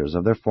creatures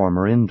of their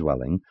former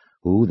indwelling,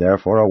 who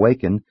therefore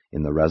awaken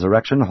in the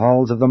resurrection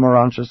halls of the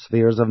Morontia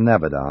spheres of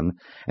Nebadon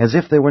as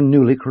if they were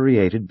newly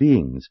created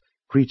beings,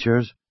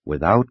 creatures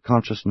without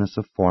consciousness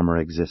of former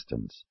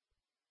existence.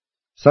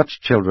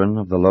 Such children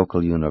of the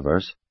local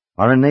universe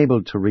are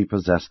enabled to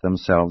repossess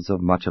themselves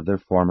of much of their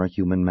former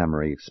human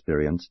memory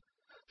experience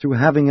through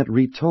having it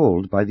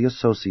retold by the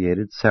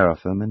associated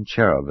seraphim and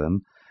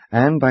cherubim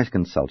and by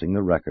consulting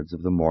the records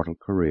of the mortal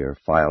career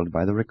filed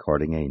by the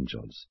recording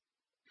angels.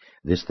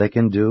 This they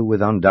can do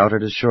with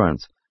undoubted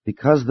assurance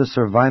because the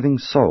surviving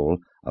soul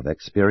of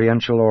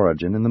experiential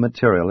origin in the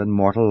material and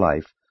mortal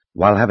life,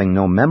 while having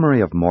no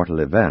memory of mortal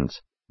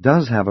events,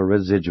 does have a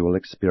residual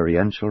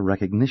experiential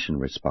recognition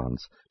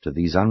response to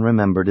these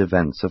unremembered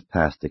events of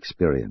past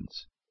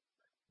experience.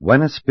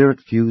 When a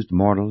spirit-fused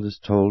mortal is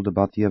told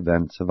about the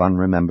events of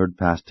unremembered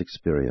past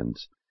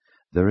experience,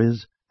 there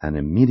is an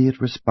immediate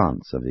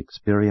response of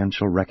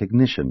experiential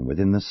recognition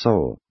within the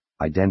soul,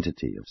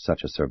 identity of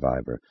such a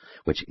survivor,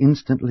 which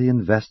instantly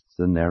invests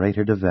the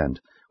narrated event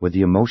with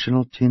the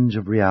emotional tinge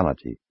of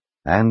reality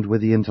and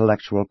with the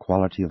intellectual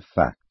quality of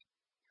fact.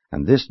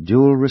 And this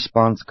dual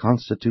response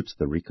constitutes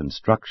the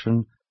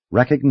reconstruction,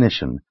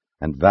 recognition,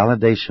 and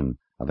validation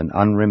of an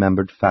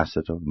unremembered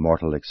facet of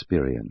mortal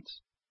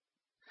experience.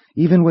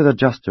 Even with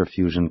adjuster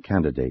fusion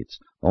candidates,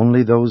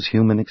 only those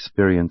human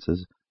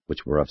experiences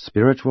which were of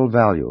spiritual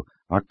value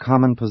are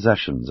common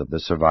possessions of the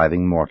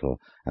surviving mortal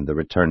and the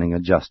returning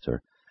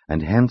adjuster,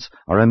 and hence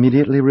are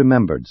immediately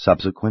remembered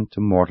subsequent to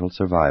mortal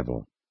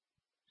survival.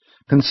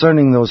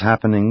 Concerning those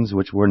happenings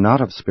which were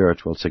not of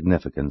spiritual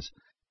significance,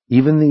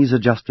 even these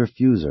adjuster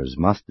fusers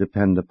must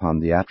depend upon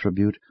the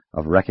attribute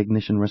of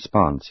recognition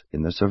response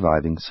in the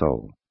surviving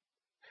soul.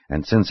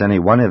 And since any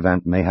one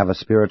event may have a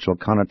spiritual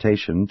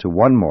connotation to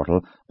one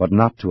mortal but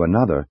not to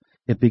another,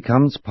 it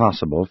becomes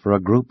possible for a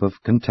group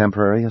of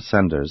contemporary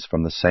ascenders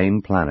from the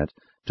same planet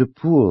to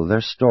pool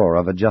their store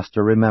of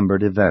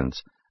adjuster-remembered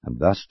events, and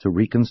thus to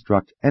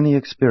reconstruct any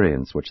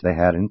experience which they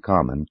had in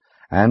common,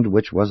 and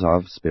which was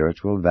of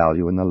spiritual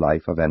value in the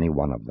life of any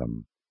one of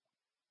them.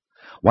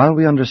 While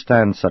we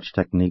understand such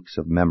techniques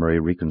of memory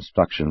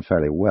reconstruction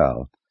fairly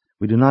well,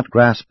 we do not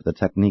grasp the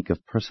technique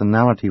of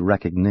personality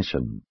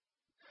recognition.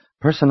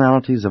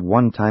 Personalities of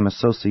one-time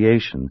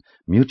association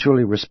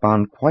mutually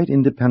respond quite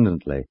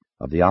independently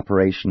of the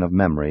operation of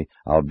memory,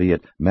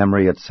 albeit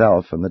memory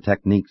itself and the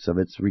techniques of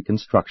its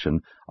reconstruction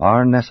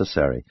are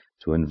necessary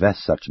to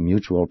invest such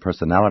mutual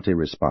personality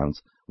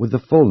response with the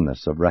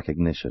fullness of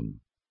recognition.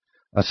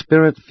 A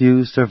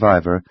spirit-fused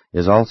survivor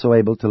is also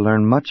able to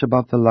learn much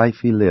about the life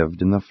he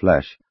lived in the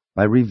flesh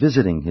by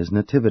revisiting his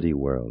nativity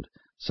world,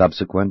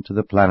 subsequent to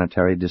the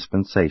planetary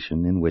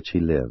dispensation in which he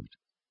lived.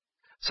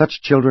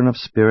 Such children of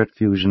spirit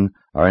fusion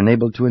are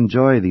enabled to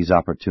enjoy these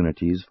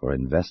opportunities for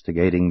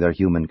investigating their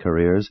human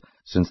careers,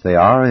 since they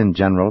are in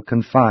general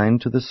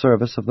confined to the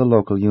service of the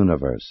local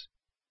universe.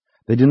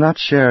 They do not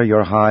share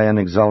your high and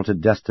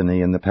exalted destiny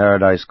in the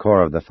paradise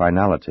core of the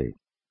finality.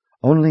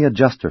 Only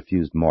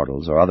adjuster-fused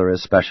mortals or other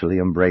especially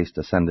embraced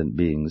ascendant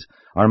beings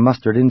are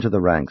mustered into the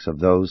ranks of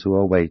those who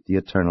await the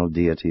eternal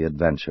deity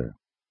adventure.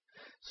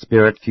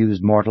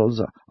 Spirit-fused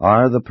mortals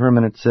are the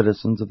permanent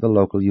citizens of the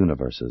local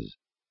universes.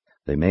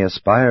 They may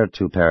aspire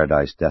to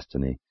paradise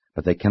destiny,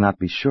 but they cannot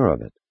be sure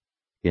of it.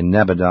 In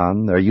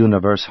Nebadon, their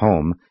universe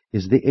home,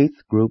 is the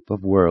 8th group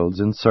of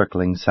worlds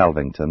encircling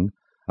Salvington,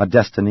 a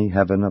destiny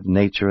heaven of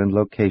nature and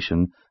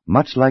location,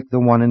 much like the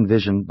one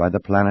envisioned by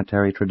the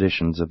planetary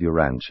traditions of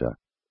Urantia.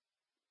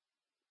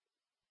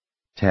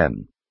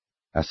 10.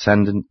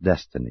 Ascendant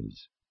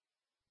Destinies.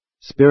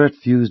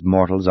 Spirit-fused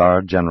mortals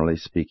are, generally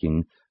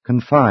speaking,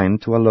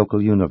 confined to a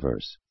local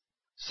universe.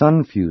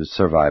 Sun-fused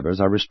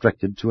survivors are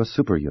restricted to a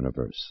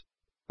super-universe.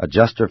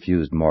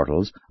 Adjuster-fused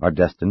mortals are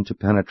destined to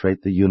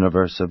penetrate the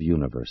universe of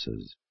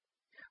universes.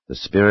 The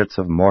spirits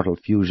of mortal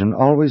fusion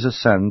always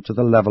ascend to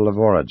the level of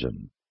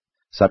origin.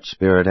 Such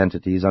spirit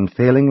entities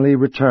unfailingly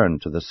return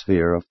to the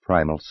sphere of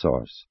primal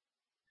source.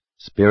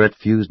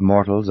 Spirit-fused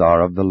mortals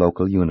are of the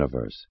local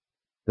universe.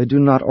 They do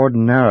not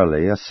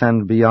ordinarily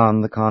ascend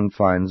beyond the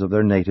confines of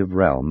their native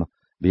realm,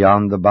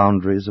 beyond the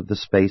boundaries of the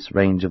space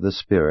range of the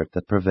spirit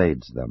that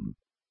pervades them.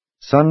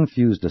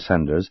 Sun-fused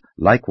ascenders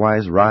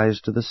likewise rise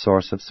to the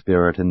source of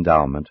spirit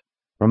endowment,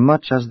 for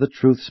much as the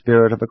truth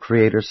spirit of a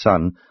Creator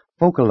Son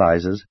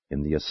focalizes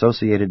in the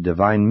associated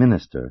divine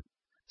minister,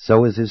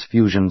 so is his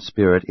fusion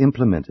spirit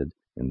implemented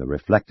in the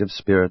reflective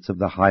spirits of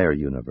the higher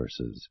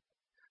universes.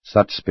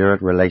 Such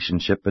spirit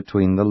relationship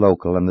between the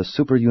local and the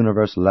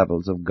super-universe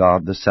levels of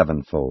God the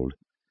Sevenfold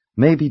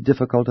may be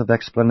difficult of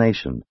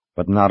explanation,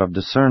 but not of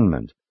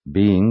discernment,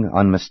 being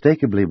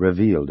unmistakably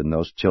revealed in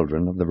those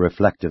children of the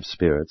reflective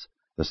spirits,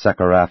 the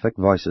seraphic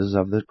voices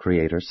of the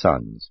Creator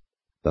Sons.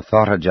 The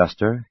thought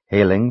adjuster,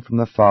 hailing from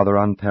the Father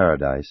on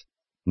Paradise,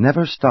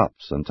 never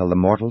stops until the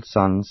mortal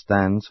son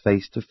stands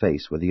face to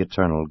face with the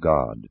eternal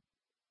God.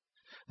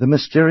 The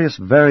mysterious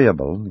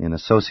variable in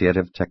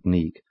associative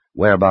technique,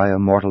 whereby a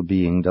mortal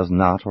being does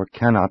not or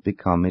cannot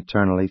become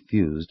eternally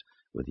fused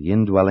with the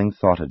indwelling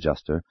thought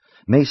adjuster,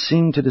 may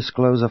seem to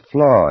disclose a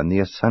flaw in the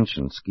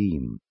ascension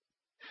scheme.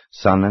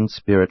 Sun and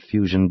spirit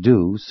fusion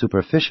do,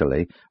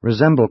 superficially,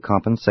 resemble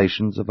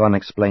compensations of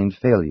unexplained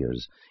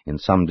failures in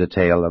some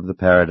detail of the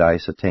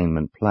paradise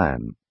attainment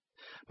plan.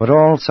 But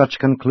all such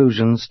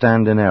conclusions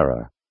stand in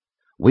error.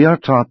 We are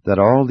taught that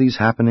all these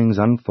happenings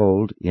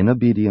unfold in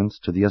obedience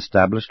to the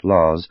established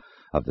laws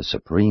of the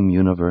supreme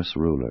universe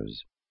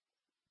rulers.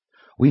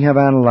 We have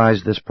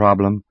analyzed this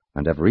problem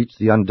and have reached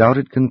the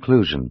undoubted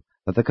conclusion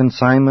that the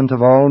consignment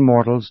of all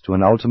mortals to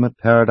an ultimate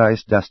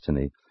paradise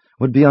destiny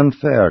would be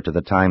unfair to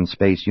the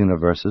time-space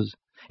universes,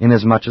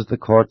 inasmuch as the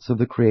courts of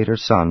the Creator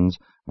Sons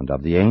and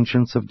of the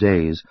Ancients of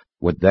Days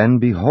would then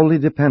be wholly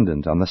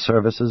dependent on the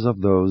services of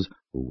those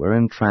who were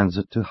in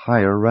transit to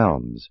higher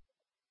realms.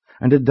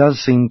 And it does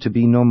seem to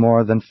be no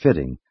more than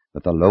fitting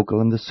that the local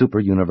and the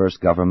super-universe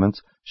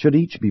governments should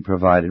each be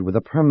provided with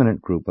a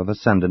permanent group of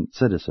ascendant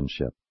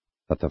citizenship,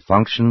 that the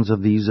functions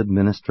of these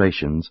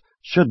administrations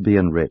should be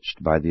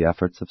enriched by the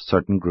efforts of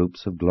certain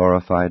groups of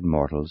glorified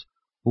mortals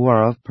who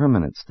are of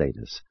permanent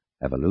status,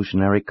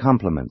 evolutionary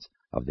complements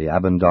of the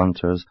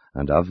Abundantes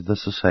and of the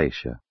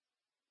Susatia.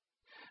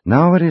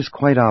 Now it is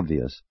quite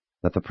obvious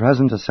that the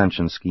present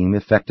ascension scheme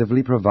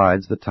effectively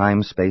provides the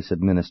time-space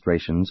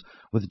administrations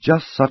with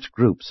just such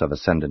groups of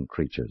ascendant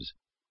creatures,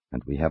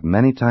 and we have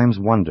many times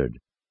wondered,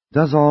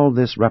 does all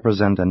this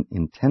represent an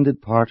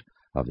intended part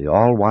of the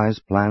all-wise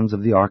plans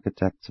of the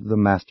architects of the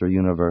Master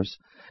Universe,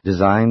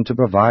 designed to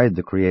provide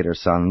the Creator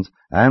Sons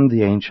and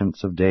the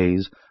Ancients of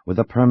Days with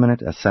a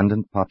permanent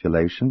ascendant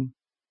population?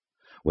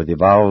 with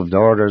evolved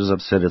orders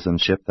of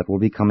citizenship that will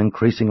become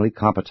increasingly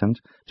competent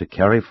to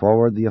carry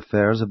forward the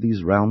affairs of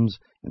these realms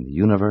in the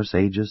universe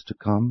ages to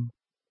come?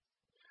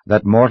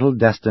 That mortal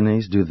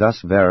destinies do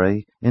thus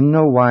vary in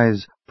no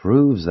wise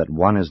proves that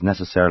one is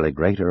necessarily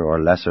greater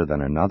or lesser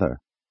than another,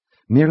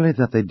 merely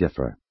that they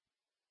differ.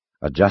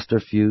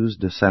 Adjuster-fused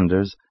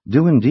descenders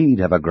do indeed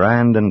have a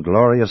grand and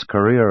glorious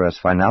career as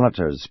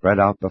finalators spread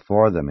out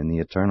before them in the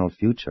eternal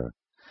future,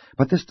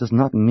 but this does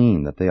not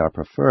mean that they are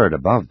preferred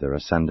above their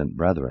ascendant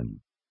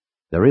brethren.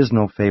 There is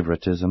no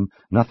favoritism,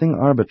 nothing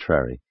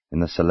arbitrary in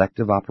the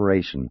selective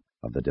operation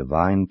of the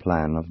divine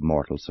plan of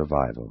mortal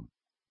survival.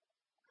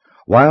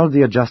 While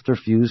the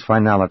adjuster-fused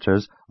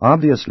finalators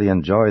obviously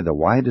enjoy the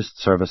widest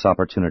service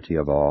opportunity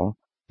of all,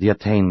 the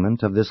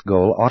attainment of this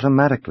goal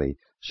automatically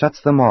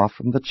shuts them off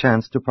from the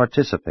chance to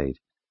participate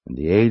in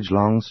the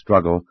age-long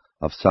struggle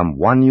of some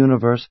one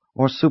universe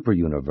or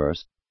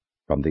super-universe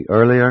from the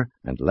earlier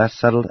and less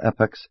settled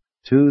epochs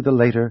to the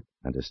later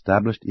and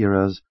established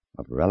eras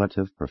of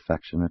relative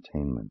perfection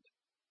attainment.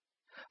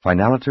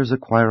 Finalators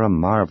acquire a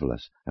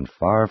marvelous and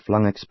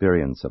far-flung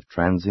experience of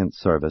transient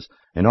service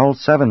in all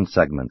 7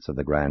 segments of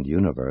the grand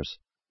universe,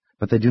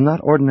 but they do not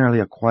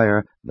ordinarily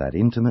acquire that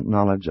intimate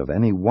knowledge of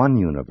any one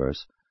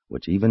universe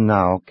which even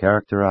now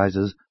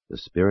characterizes the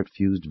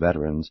spirit-fused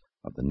veterans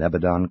of the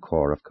Nebadon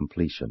Corps of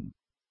Completion.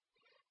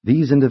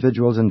 These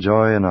individuals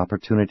enjoy an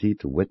opportunity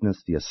to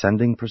witness the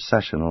ascending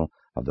processional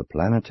of the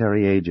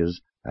planetary ages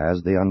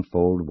as they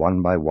unfold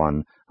one by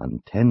one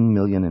on 10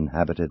 million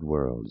inhabited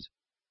worlds.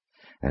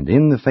 And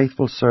in the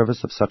faithful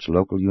service of such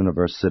local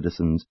universe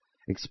citizens,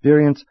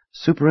 experience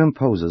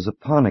superimposes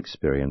upon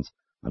experience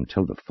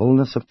until the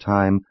fullness of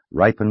time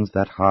ripens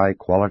that high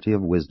quality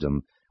of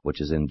wisdom which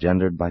is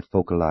engendered by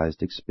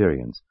focalized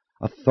experience,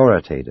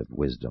 authoritative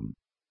wisdom,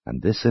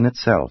 and this in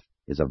itself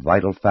is a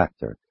vital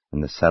factor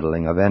in the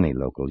settling of any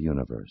local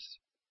universe.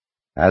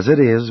 As it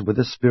is with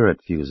the spirit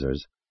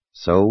fusers,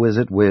 so is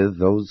it with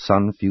those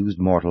sun-fused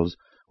mortals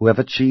who have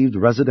achieved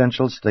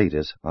residential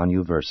status on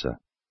Uversa.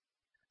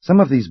 Some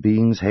of these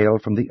beings hail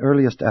from the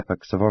earliest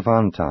epochs of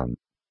Orvanton,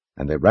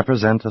 and they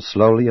represent a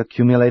slowly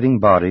accumulating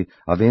body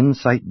of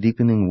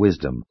insight-deepening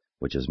wisdom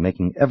which is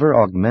making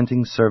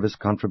ever-augmenting service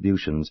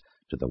contributions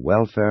to the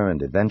welfare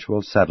and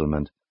eventual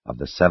settlement of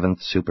the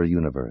 7th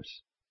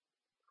super-universe.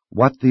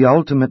 What the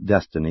ultimate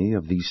destiny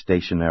of these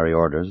stationary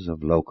orders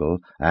of local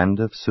and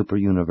of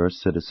super-universe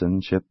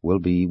citizenship will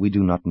be, we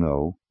do not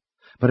know,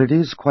 but it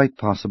is quite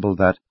possible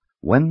that,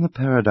 when the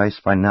Paradise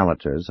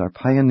Finalators are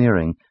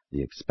pioneering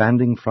the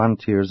expanding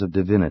frontiers of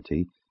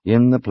divinity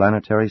in the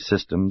planetary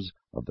systems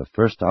of the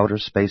first outer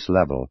space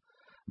level,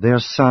 their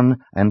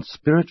sun and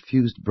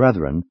spirit-fused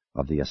brethren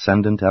of the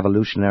ascendant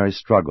evolutionary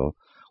struggle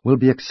will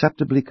be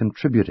acceptably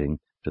contributing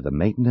to the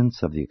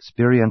maintenance of the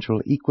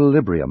experiential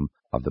equilibrium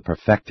of the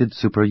perfected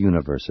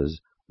super-universes,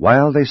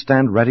 while they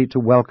stand ready to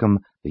welcome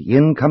the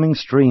incoming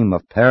stream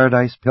of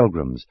paradise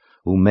pilgrims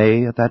who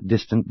may, at that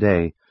distant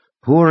day,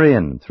 pour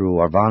in through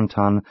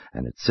Orvanton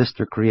and its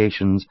sister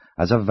creations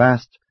as a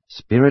vast,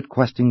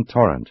 spirit-questing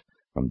torrent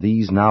from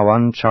these now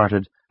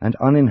uncharted and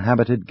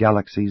uninhabited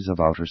galaxies of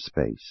outer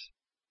space.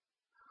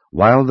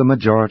 While the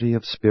majority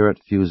of spirit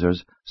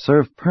fusers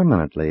serve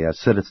permanently as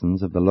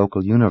citizens of the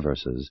local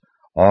universes,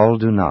 all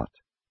do not.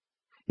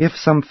 If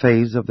some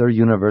phase of their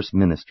universe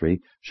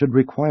ministry should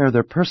require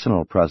their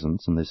personal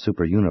presence in the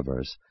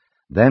super-universe,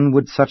 then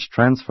would such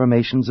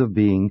transformations of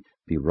being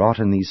be wrought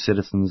in these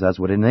citizens as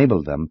would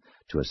enable them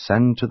to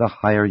ascend to the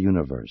higher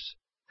universe.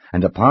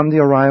 And upon the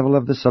arrival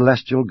of the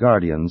celestial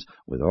guardians,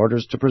 with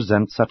orders to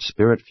present such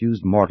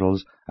spirit-fused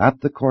mortals at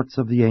the courts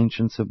of the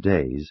Ancients of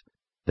Days,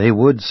 they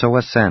would so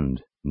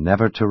ascend,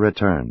 never to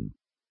return.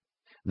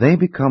 They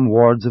become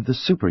wards of the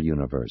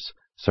super-universe,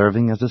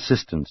 serving as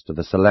assistants to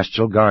the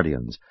celestial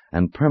guardians,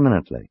 and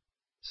permanently,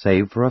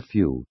 save for a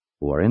few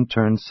who are in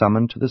turn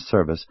summoned to the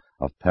service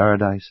of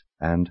Paradise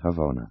and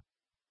Havona.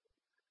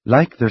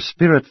 Like their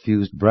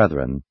spirit-fused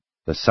brethren,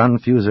 the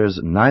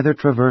sun-fusers neither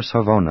traverse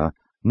Havona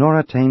nor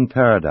attain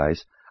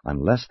Paradise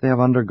unless they have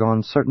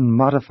undergone certain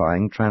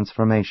modifying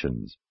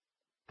transformations.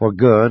 For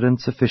good and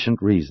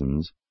sufficient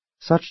reasons,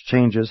 such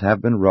changes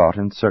have been wrought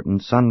in certain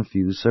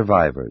sun-fused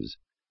survivors,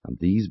 and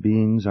these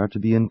beings are to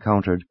be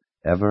encountered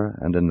ever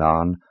and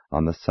anon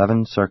on the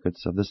 7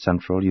 circuits of the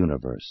central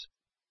universe.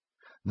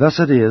 Thus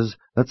it is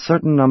that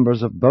certain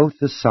numbers of both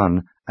the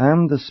sun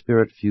and the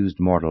spirit-fused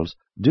mortals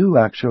do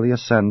actually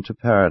ascend to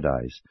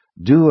Paradise,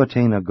 do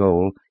attain a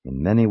goal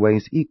in many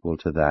ways equal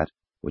to that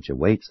which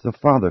awaits the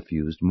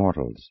father-fused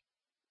mortals.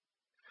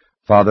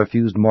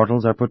 Father-fused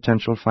mortals are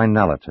potential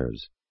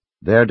finalators.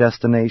 Their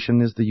destination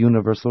is the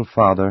universal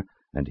Father,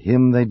 and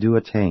him they do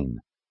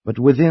attain, but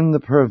within the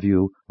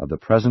purview of the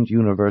present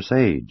universe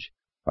age.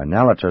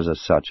 Finalators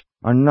as such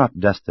are not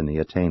destiny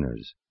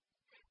attainers.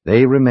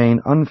 They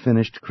remain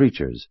unfinished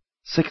creatures,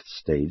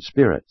 6th-stage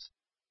spirits,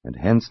 and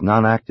hence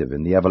non-active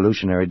in the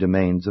evolutionary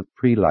domains of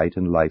pre-light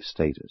and life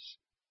status.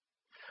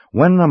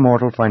 When a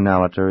mortal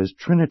finalator is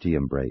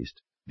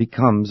trinity-embraced,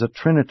 becomes a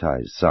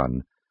trinitized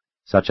son,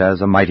 such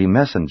as a mighty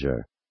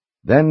messenger,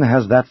 then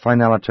has that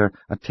finaliter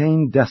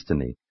attained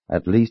destiny,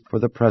 at least for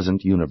the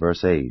present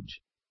universe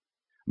age.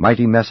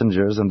 Mighty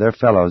messengers and their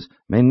fellows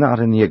may not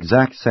in the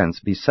exact sense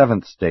be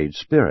seventh-stage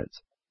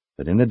spirits,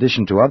 but in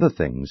addition to other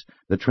things,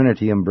 the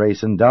Trinity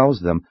embrace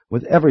endows them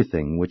with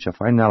everything which a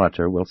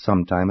finaliter will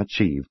sometime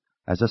achieve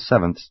as a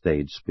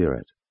seventh-stage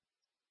spirit.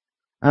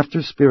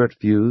 After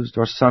spirit-fused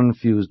or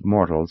sun-fused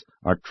mortals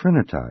are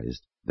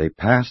trinitized, they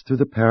pass through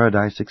the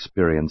paradise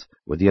experience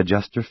with the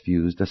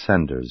adjuster-fused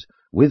ascenders,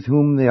 with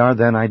whom they are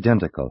then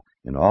identical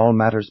in all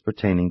matters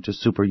pertaining to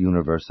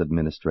super-universe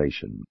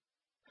administration.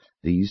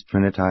 These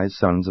trinitized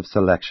sons of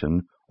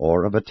selection,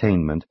 or of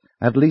attainment,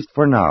 at least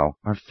for now,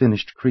 are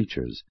finished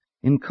creatures,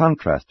 in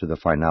contrast to the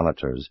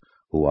finaliters,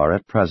 who are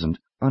at present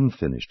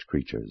unfinished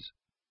creatures.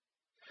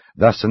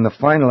 Thus, in the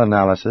final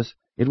analysis,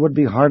 it would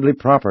be hardly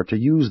proper to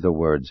use the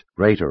words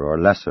greater or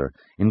lesser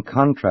in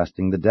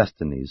contrasting the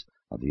destinies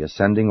of the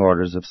ascending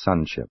orders of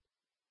sonship.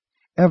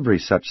 Every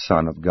such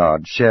son of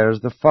God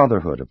shares the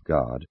fatherhood of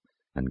God,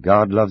 and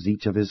God loves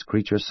each of his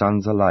creature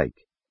sons alike.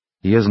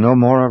 He is no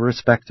more a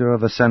respecter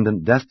of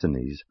ascendant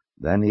destinies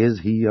than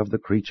is he of the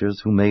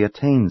creatures who may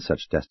attain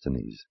such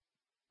destinies.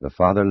 The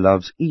Father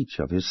loves each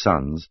of his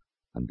sons,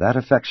 and that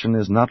affection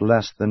is not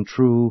less than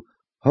true,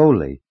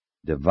 holy,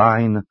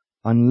 divine,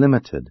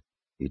 unlimited,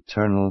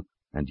 eternal,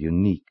 and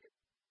unique.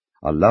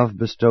 A love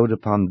bestowed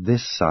upon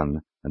this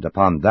son and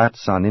upon that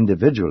son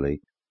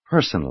individually,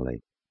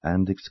 personally,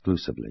 and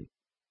exclusively.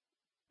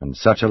 And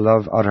such a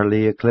love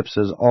utterly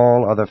eclipses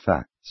all other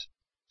facts.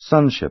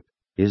 Sonship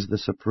is the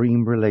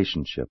supreme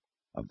relationship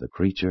of the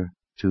creature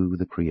to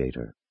the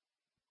Creator.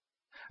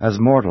 As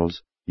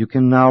mortals, you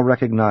can now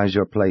recognize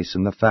your place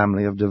in the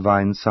family of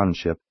divine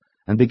sonship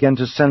and begin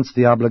to sense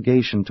the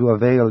obligation to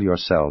avail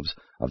yourselves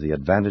of the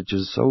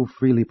advantages so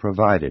freely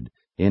provided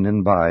in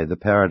and by the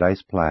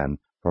paradise plan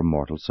for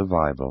mortal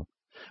survival,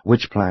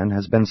 which plan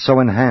has been so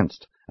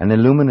enhanced and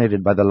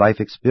illuminated by the life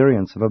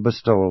experience of a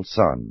bestowal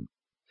son.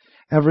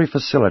 Every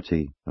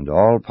facility and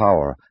all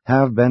power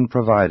have been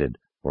provided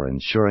for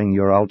ensuring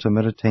your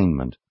ultimate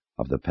attainment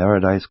of the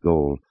paradise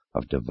goal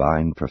of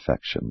divine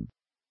perfection.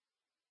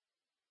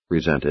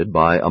 Presented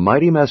by a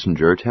mighty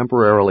messenger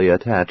temporarily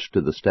attached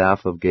to the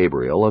staff of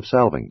Gabriel of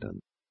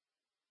Salvington.